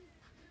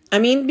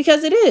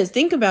it is.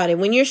 Think about it.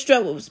 When you're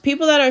struggles,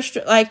 people that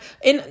are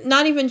and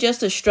not even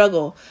just a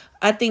struggle.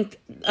 I think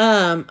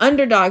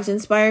underdogs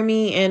inspire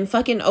me, and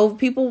fucking over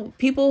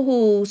people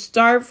who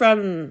start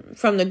from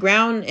the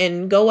ground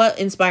and go up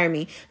inspire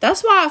me.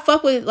 That's why I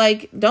fuck with,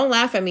 like, don't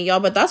laugh at me, y'all,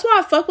 but that's why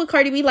I fuck with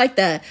Cardi B like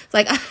that. It's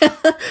like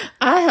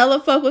I hella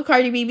fuck with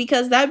Cardi B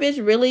because that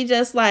bitch really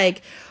just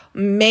like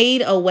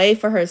made a way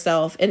for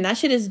herself, and that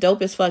shit is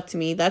dope as fuck to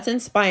me. That's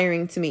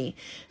inspiring to me.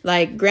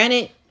 Like,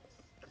 granted,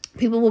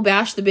 people will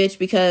bash the bitch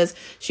because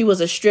she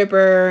was a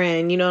stripper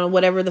and, you know,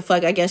 whatever the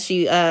fuck. I guess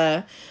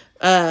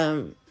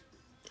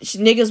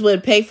niggas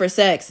would pay for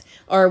sex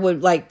or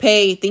would like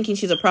pay thinking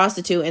she's a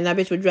prostitute, and that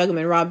bitch would drug them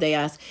and rob their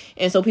ass.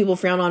 And so people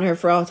frown on her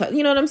for all time.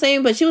 You know what I'm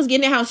saying? But she was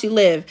getting it how she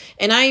lived,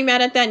 and I ain't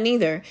mad at that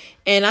neither.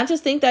 And I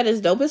just think that is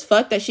dope as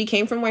fuck that she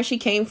came from where she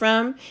came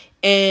from,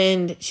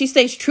 and she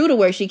stays true to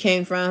where she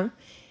came from.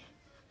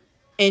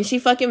 And she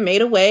fucking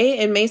made a way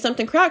and made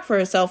something crack for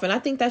herself. And I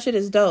think that shit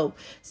is dope.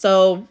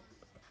 So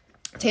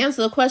to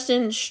answer the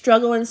question,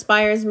 struggle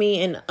inspires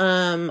me, and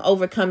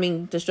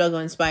overcoming the struggle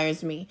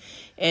inspires me.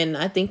 And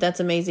I think that's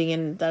amazing,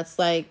 and that's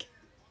like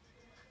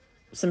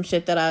some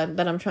shit that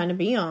I'm trying to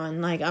be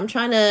on. Like, I'm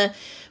trying to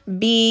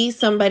be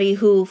somebody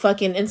who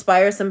fucking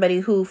inspires somebody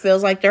who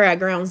feels like they're at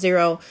ground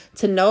zero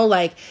to know,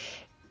 like,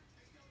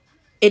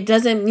 it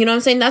doesn't, you know what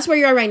I'm saying? That's where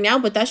you are right now,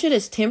 but that shit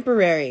is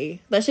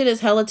temporary. That shit is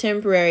hella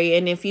temporary.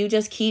 And if you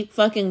just keep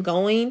fucking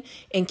going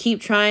and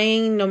keep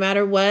trying no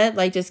matter what,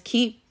 like, just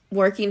keep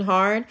working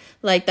hard,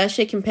 like, that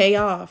shit can pay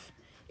off.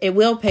 It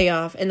will pay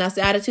off. And that's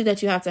the attitude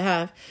that you have to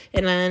have.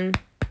 And then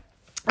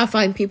I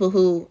find people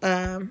who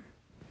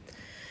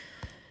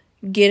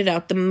get it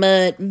out the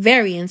mud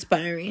very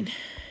inspiring.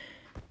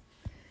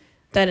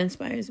 That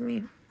inspires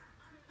me.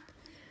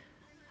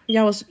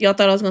 Y'all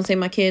thought I was gonna say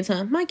my kids,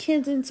 huh? My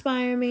kids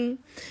inspire me.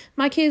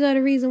 My kids are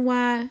the reason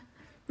why.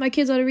 My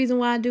kids are the reason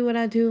why I do what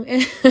I do.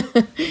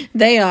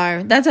 They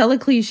are. That's hella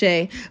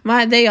cliche.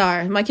 They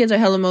are. My kids are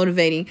hella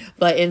motivating.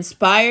 But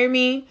inspire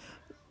me,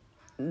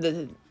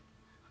 the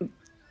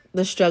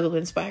struggle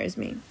inspires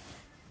me.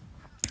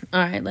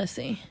 All right, let's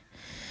see.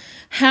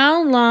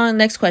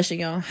 Next question,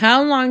 y'all.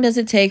 How long does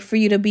it take for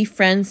you to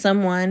befriend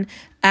someone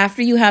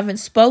after you haven't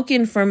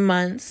spoken for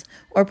months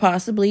or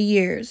possibly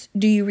years?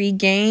 Do you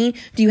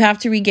have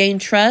to regain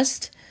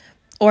trust?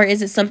 Or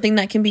is it something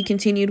that can be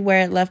continued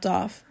where it left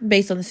off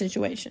based on the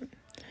situation?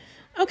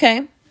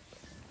 Okay.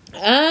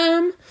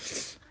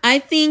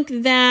 I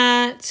think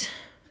that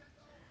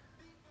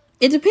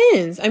it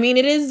depends. I mean,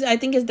 I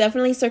think it's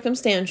definitely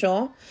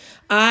circumstantial.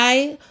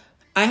 I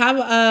have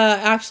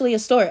actually a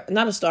story.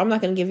 Not a story. I'm not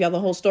going to give y'all the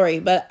whole story.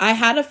 But I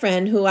had a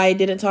friend who I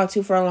didn't talk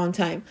to for a long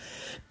time.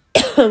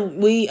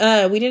 We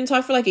didn't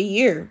talk for like a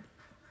year.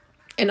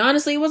 And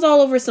honestly, it was all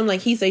over some,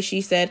 like, he say,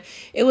 she said.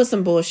 It was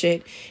some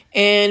bullshit.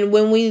 And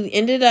when we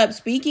ended up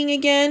speaking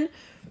again,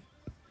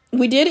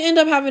 we did end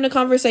up having a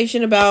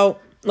conversation about,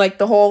 like,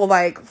 the whole,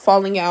 like,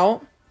 falling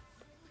out.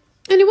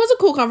 And it was a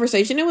cool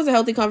conversation. It was a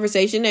healthy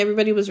conversation.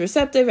 Everybody was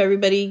receptive.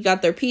 Everybody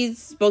got their piece,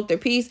 spoke their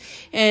piece.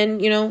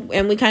 And, you know,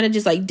 and we kind of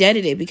just, like,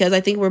 deaded it because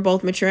I think we're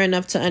both mature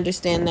enough to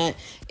understand that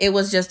it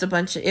was just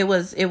it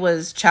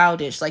was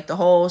childish. Like, the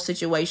whole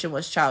situation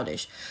was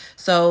childish.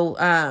 So,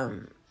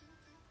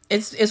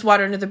 it's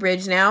water under the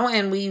bridge now.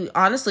 And we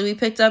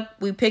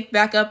picked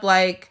back up,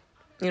 like,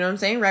 you know what I'm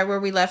saying? Right where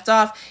we left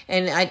off.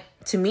 And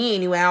to me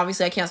anyway,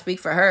 obviously I can't speak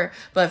for her,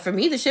 but for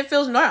me, the shit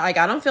feels normal. Like,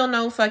 I don't feel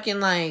no fucking,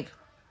 like,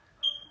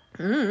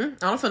 I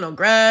don't feel no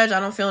grudge. I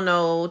don't feel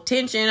no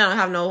tension. I don't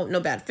have no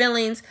bad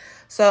feelings.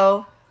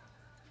 So,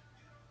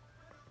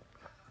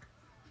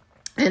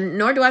 and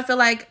nor do I feel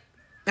like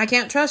I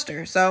can't trust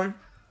her. So,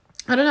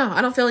 I don't know.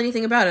 I don't feel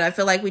anything about it. I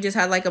feel like we just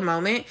had, like, a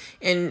moment,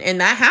 and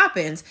that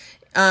happens.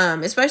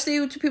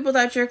 Especially to people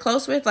that you're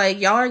close with. Like,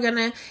 y'all are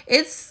gonna,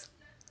 it's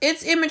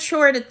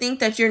immature to think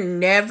that you're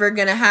never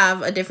gonna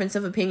have a difference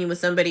of opinion with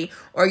somebody,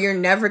 or you're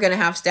never gonna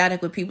have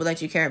static with people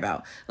that you care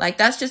about. Like,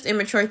 that's just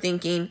immature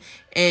thinking,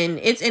 and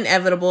it's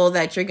inevitable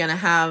that you're gonna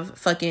have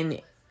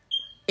fucking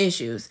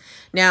issues.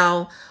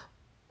 Now,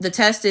 the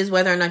test is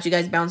whether or not you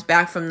guys bounce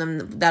back from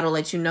them. That'll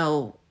let you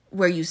know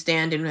where you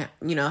stand, and,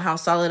 you know, how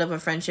solid of a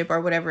friendship or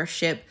whatever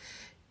ship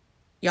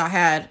y'all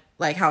had,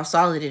 like, how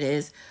solid it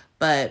is.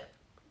 But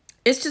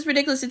it's just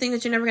ridiculous to think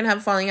that you're never gonna have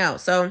a falling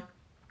out. So,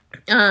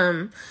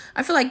 I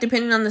feel like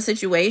depending on the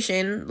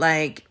situation,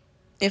 like,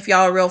 if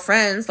y'all are real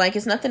friends, like,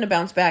 it's nothing to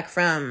bounce back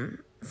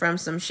from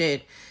some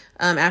shit,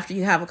 after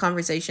you have a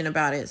conversation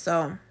about it.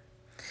 So,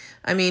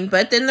 I mean,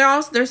 but then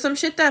there's some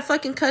shit that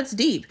fucking cuts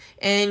deep,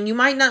 and you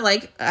might not,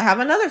 like, have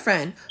another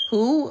friend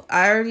who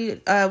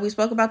we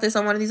spoke about this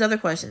on one of these other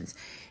questions.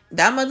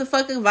 That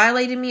motherfucker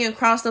violated me and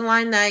crossed the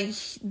line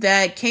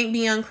that can't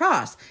be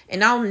uncrossed.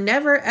 And I'll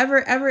never,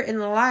 ever, ever in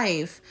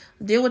life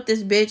deal with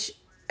this bitch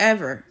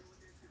ever.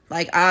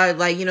 Like,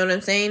 you know what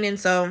I'm saying? And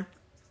so,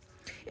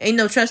 ain't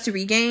no trust to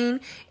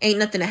regain. Ain't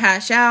nothing to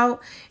hash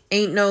out.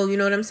 Ain't no, you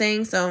know what I'm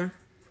saying? So,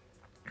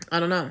 I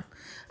don't know.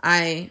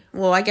 I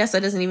guess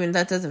that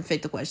doesn't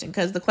fit the question,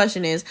 because the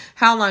question is,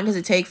 how long does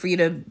it take for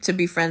you to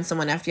befriend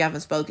someone after you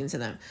haven't spoken to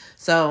them?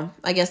 So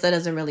I guess that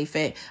doesn't really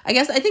fit. I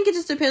think it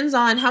just depends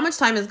on how much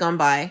time has gone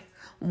by.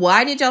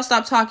 Why did y'all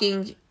stop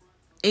talking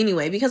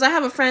anyway? Because I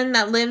have a friend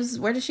that lives,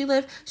 where does she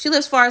live? She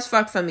lives far as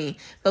fuck from me,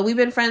 but we've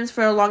been friends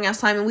for a long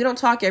ass time and we don't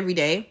talk every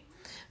day.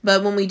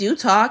 But when we do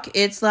talk,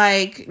 it's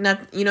like,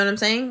 not, you know what I'm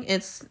saying?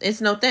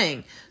 It's no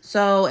thing.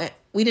 So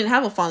we didn't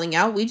have a falling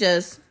out. We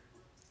just,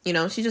 you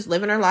know, she's just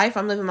living her life.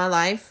 I'm living my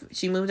life.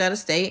 She moved out of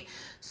state.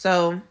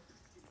 So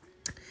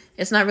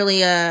it's not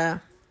really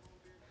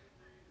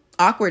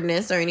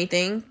awkwardness or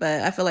anything,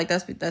 but I feel like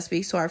that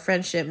speaks to our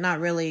friendship, not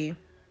really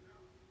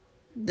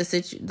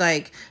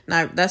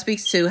that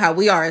speaks to how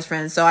we are as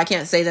friends. So I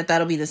can't say that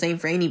that'll be the same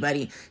for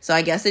anybody. So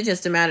I guess it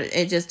just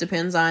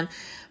depends on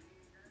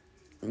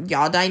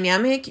y'all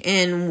dynamic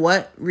and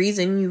what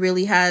reason you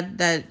really had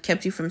that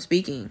kept you from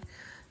speaking.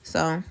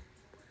 So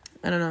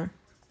I don't know.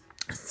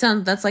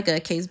 That's like a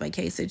case by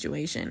case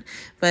situation.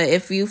 But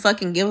if you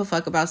fucking give a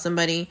fuck about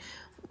somebody,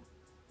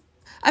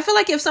 I feel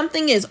like if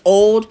something is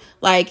old,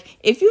 like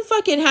if you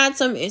fucking had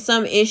some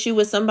issue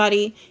with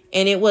somebody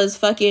and it was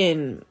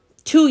fucking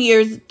 2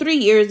 years, 3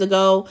 years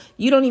ago,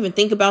 you don't even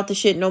think about the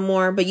shit no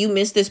more, but you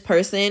miss this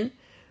person,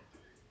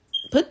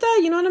 put that,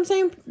 you know what I'm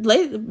saying?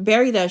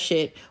 Bury that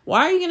shit.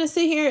 Why are you going to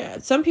sit here?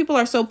 Some people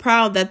are so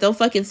proud that they'll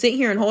fucking sit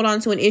here and hold on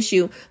to an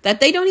issue that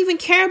they don't even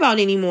care about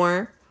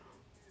anymore,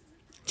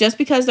 just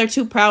because they're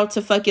too proud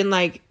to fucking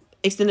like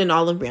extend an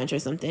olive branch or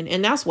something.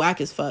 And that's whack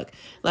as fuck.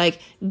 Like,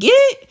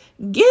 get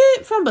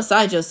from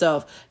beside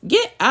yourself.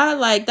 Get out.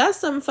 Like, that's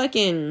some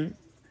fucking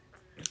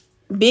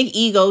big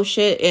ego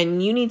shit,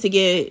 and you need to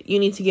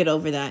get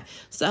over that.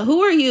 So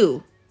who are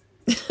you?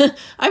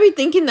 I be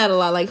thinking that a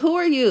lot. Like, who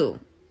are you?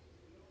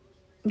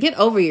 Get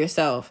over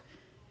yourself.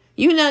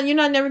 You're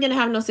not never gonna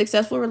have no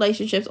successful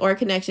relationships or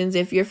connections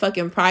if your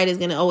fucking pride is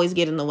gonna always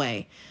get in the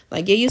way.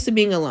 Like, get used to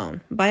being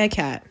alone. Buy a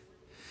cat.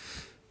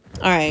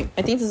 All right,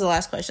 I think this is the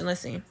last question.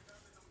 Let's see.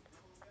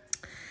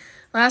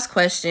 Last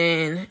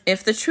question.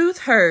 If the truth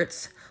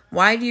hurts,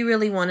 why do you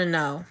really want to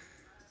know?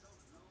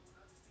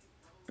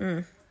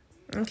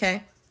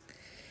 Okay.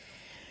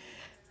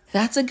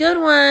 That's a good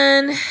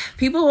one.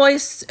 People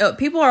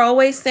are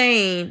always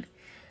saying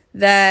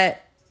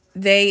that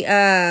they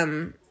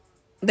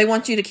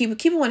want you to keep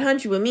it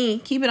 100 with me,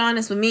 keep it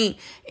honest with me.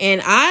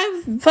 And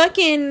I've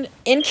fucking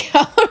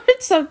encountered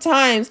some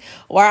times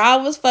where I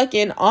was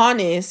fucking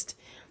honest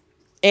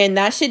and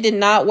that shit did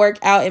not work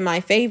out in my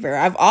favor.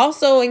 I've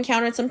also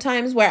encountered some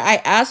times where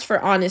I asked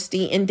for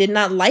honesty and did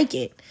not like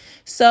it.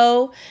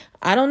 So,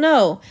 I don't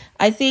know.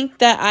 I think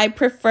that I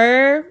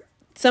prefer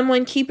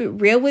someone keep it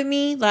real with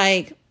me.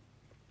 Like,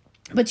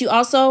 but you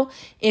also,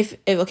 if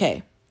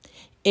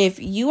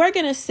you are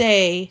going to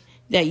say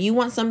that you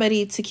want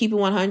somebody to keep it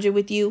 100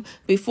 with you,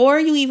 before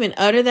you even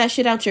utter that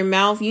shit out your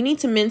mouth, you need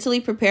to mentally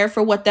prepare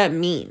for what that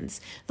means.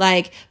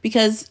 Like,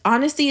 because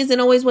honesty isn't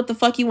always what the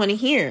fuck you want to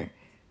hear.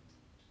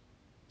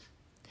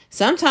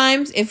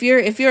 Sometimes if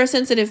you're a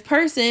sensitive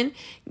person,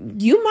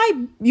 you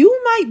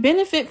might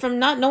benefit from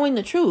not knowing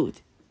the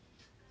truth.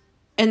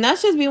 And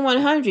that's just being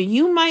 100.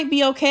 You might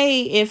be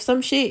okay if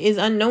some shit is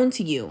unknown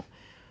to you.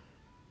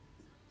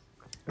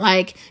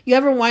 Like, you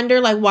ever wonder,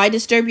 like, why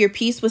disturb your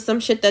peace with some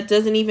shit that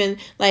doesn't even,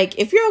 like,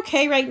 if you're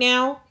okay right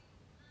now,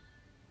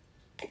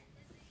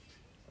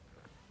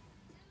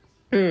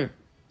 it's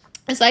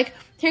like,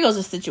 here goes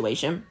a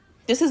situation.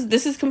 This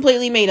is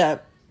completely made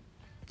up.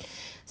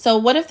 So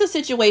what if the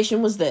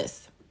situation was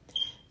this?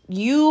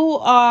 You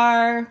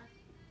are,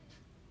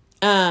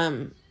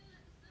 you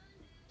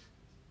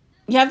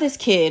have this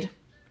kid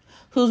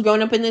who's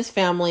grown up in this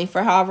family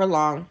for however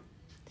long,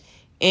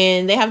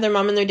 and they have their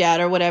mom and their dad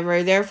or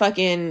whatever. They're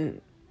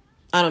fucking,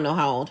 I don't know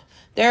how old.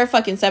 They're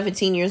fucking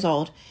 17 years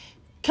old.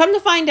 Come to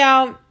find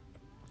out,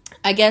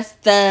 I guess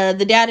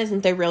the dad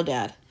isn't their real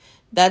dad.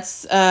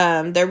 That's,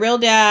 their real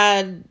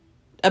dad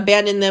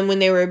abandoned them when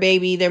they were a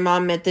baby. Their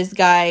mom met this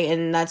guy,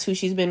 and that's who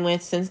she's been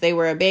with since they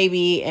were a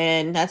baby,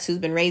 and that's who's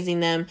been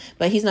raising them,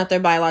 but he's not their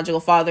biological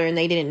father, and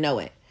they didn't know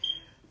it.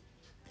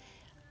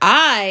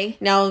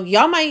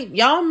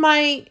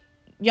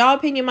 Y'all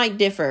opinion might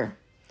differ,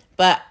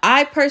 but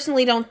I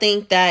personally don't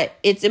think that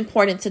it's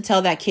important to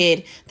tell that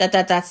kid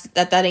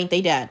that ain't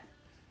their dad.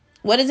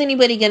 What is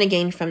anybody gonna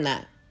gain from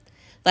that?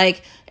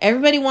 Like,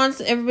 everybody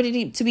wants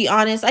everybody to be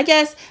honest. I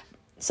guess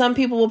some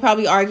people will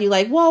probably argue,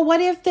 like, well, what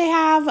if they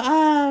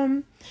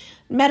have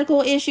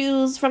medical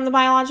issues from the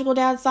biological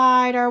dad's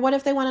side? Or what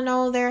if they want to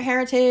know their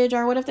heritage?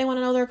 Or what if they want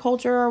to know their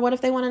culture? Or what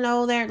if they want to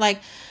know their,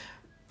 like,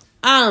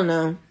 I don't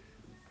know.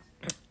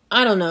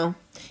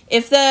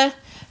 If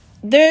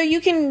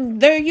you can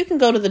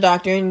go to the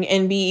doctor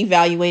and be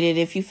evaluated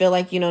if you feel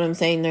like, you know what I'm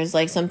saying, there's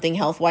like something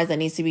health-wise that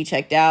needs to be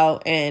checked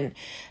out. And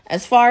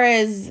as far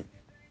as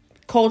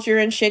culture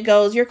and shit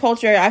goes, your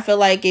culture, I feel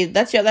like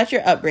that's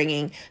your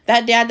upbringing.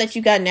 That dad that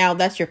you got now,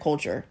 that's your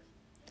culture.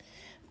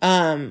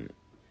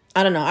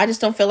 I don't know. I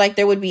just don't feel like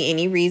there would be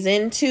any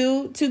reason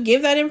to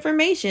give that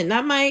information.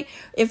 That might,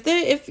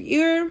 if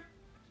you're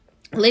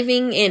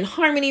living in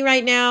harmony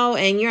right now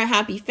and you're a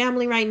happy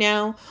family right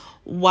now,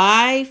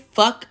 why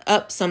fuck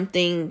up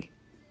something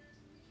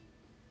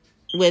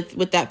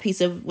with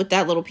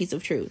that little piece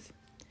of truth?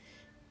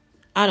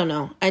 I don't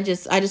know. I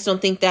just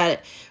don't think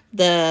that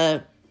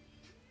I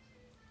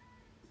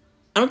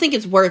don't think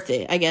it's worth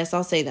it. I guess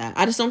I'll say that.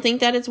 I just don't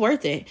think that it's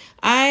worth it.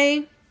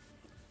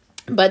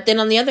 But then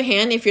on the other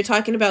hand, if you're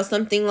talking about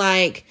something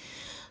like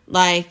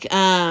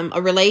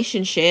a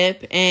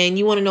relationship and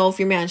you want to know if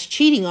your man's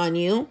cheating on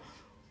you,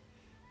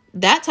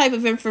 that type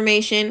of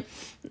information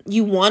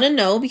you want to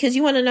know because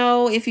you want to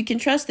know if you can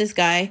trust this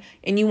guy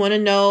and you want to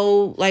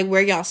know like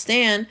where y'all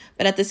stand.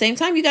 But at the same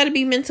time, you got to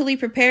be mentally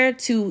prepared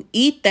to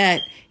eat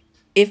that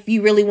if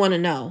you really want to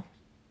know.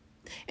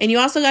 And you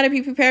also got to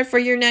be prepared for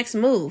your next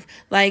move.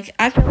 Like,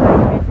 I feel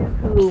like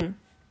bitches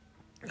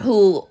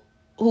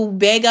who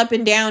beg up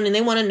and down and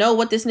they want to know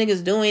what this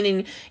nigga's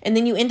doing and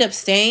then you end up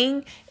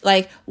staying.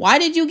 Like, why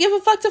did you give a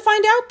fuck to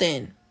find out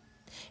then?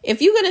 If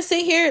you gonna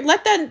sit here,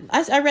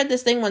 I read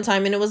this thing one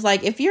time and it was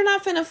like, if you're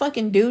not finna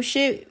fucking do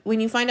shit when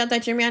you find out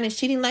that your man is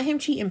cheating, let him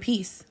cheat in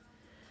peace.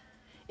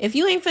 If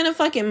you ain't finna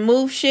fucking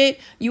move shit,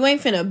 you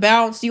ain't finna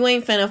bounce, you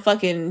ain't finna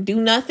fucking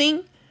do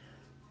nothing,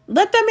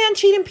 let that man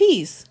cheat in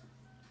peace.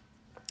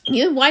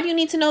 Why do you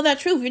need to know that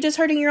truth? You're just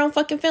hurting your own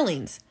fucking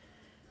feelings.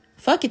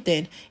 Fuck it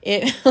then.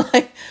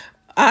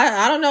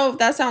 I don't know if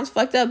that sounds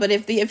fucked up, but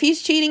if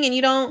he's cheating and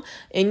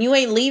you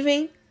ain't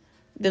leaving,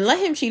 then let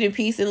him cheat in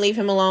peace and leave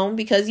him alone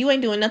because you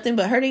ain't doing nothing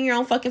but hurting your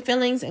own fucking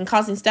feelings and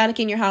causing static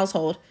in your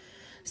household.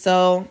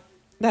 So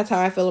that's how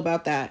I feel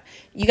about that.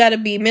 You got to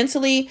be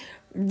mentally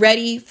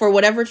ready for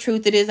whatever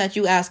truth it is that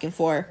you asking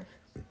for.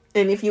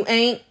 And if you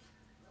ain't,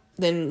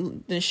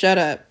 then shut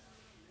up.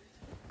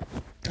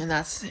 And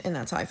that's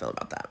how I feel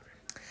about that.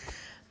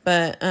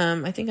 But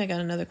I think I got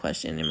another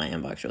question in my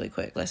inbox really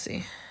quick. Let's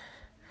see.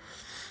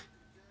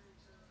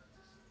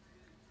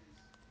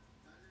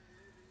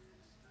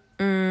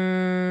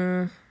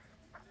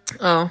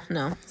 Oh,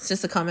 no. It's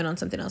just a comment on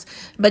something else.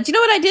 But you know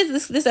what I did?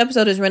 This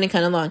episode is running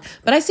kind of long.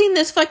 But I seen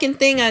this fucking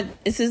thing.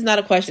 This is not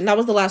a question. That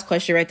was the last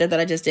question right there that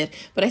I just did.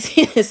 But I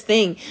seen this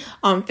thing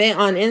on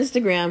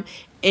Instagram.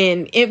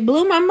 And it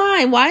blew my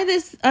mind. Why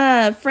this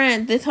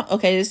friend...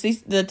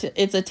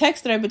 it's a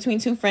text thread between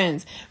two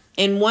friends.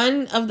 And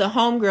one of the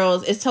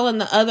homegirls is telling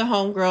the other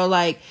homegirl,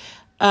 like...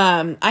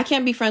 I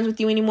can't be friends with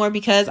you anymore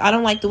because I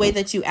don't like the way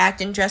that you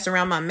act and dress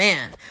around my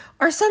man.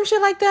 Or some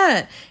shit like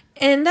that.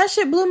 And that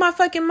shit blew my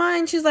fucking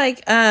mind. She's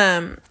like,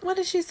 what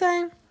did she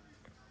say?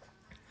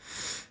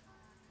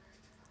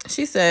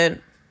 She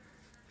said,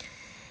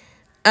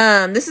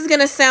 this is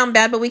going to sound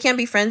bad, but we can't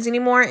be friends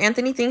anymore.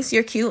 Anthony thinks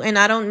you're cute and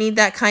I don't need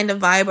that kind of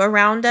vibe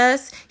around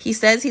us. He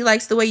says he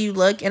likes the way you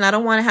look and I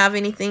don't want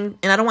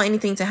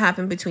anything to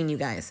happen between you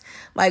guys.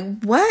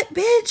 Like, what,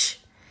 bitch?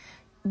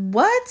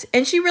 What?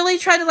 And she really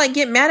tried to like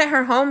get mad at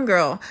her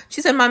homegirl.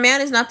 She said, my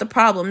man is not the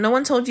problem. No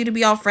one told you to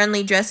be all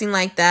friendly dressing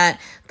like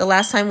that the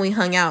last time we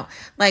hung out.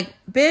 Like,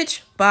 bitch,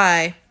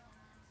 bye.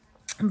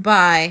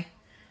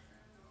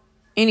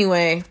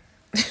 Anyway.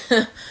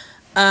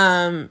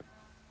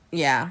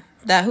 Yeah.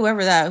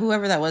 Whoever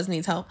that was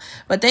needs help.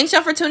 But thanks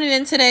y'all for tuning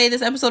in today.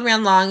 This episode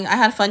ran long. I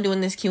had fun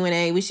doing this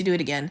Q&A. We should do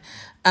it again.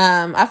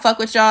 I fuck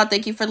with y'all.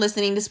 Thank you for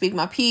listening to Speak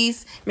My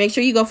Piece. Make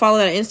sure you go follow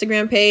that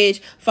Instagram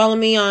page. Follow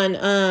me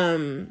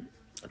on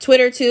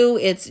Twitter too.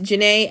 It's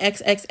Janae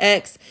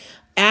XXX.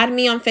 Add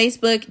me on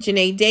Facebook,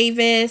 Janae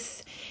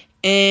Davis.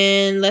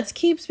 And let's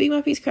keep Speak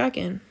My Piece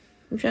cracking.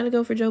 I'm trying to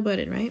go for Joe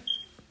Budden, right?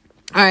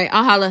 All right,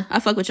 I'll holla.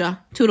 I fuck with y'all.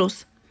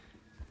 Toodles.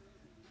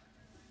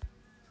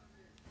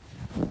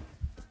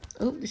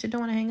 Oh, this shit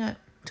don't want to hang up.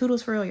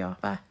 Toodles for real, y'all.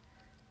 Bye.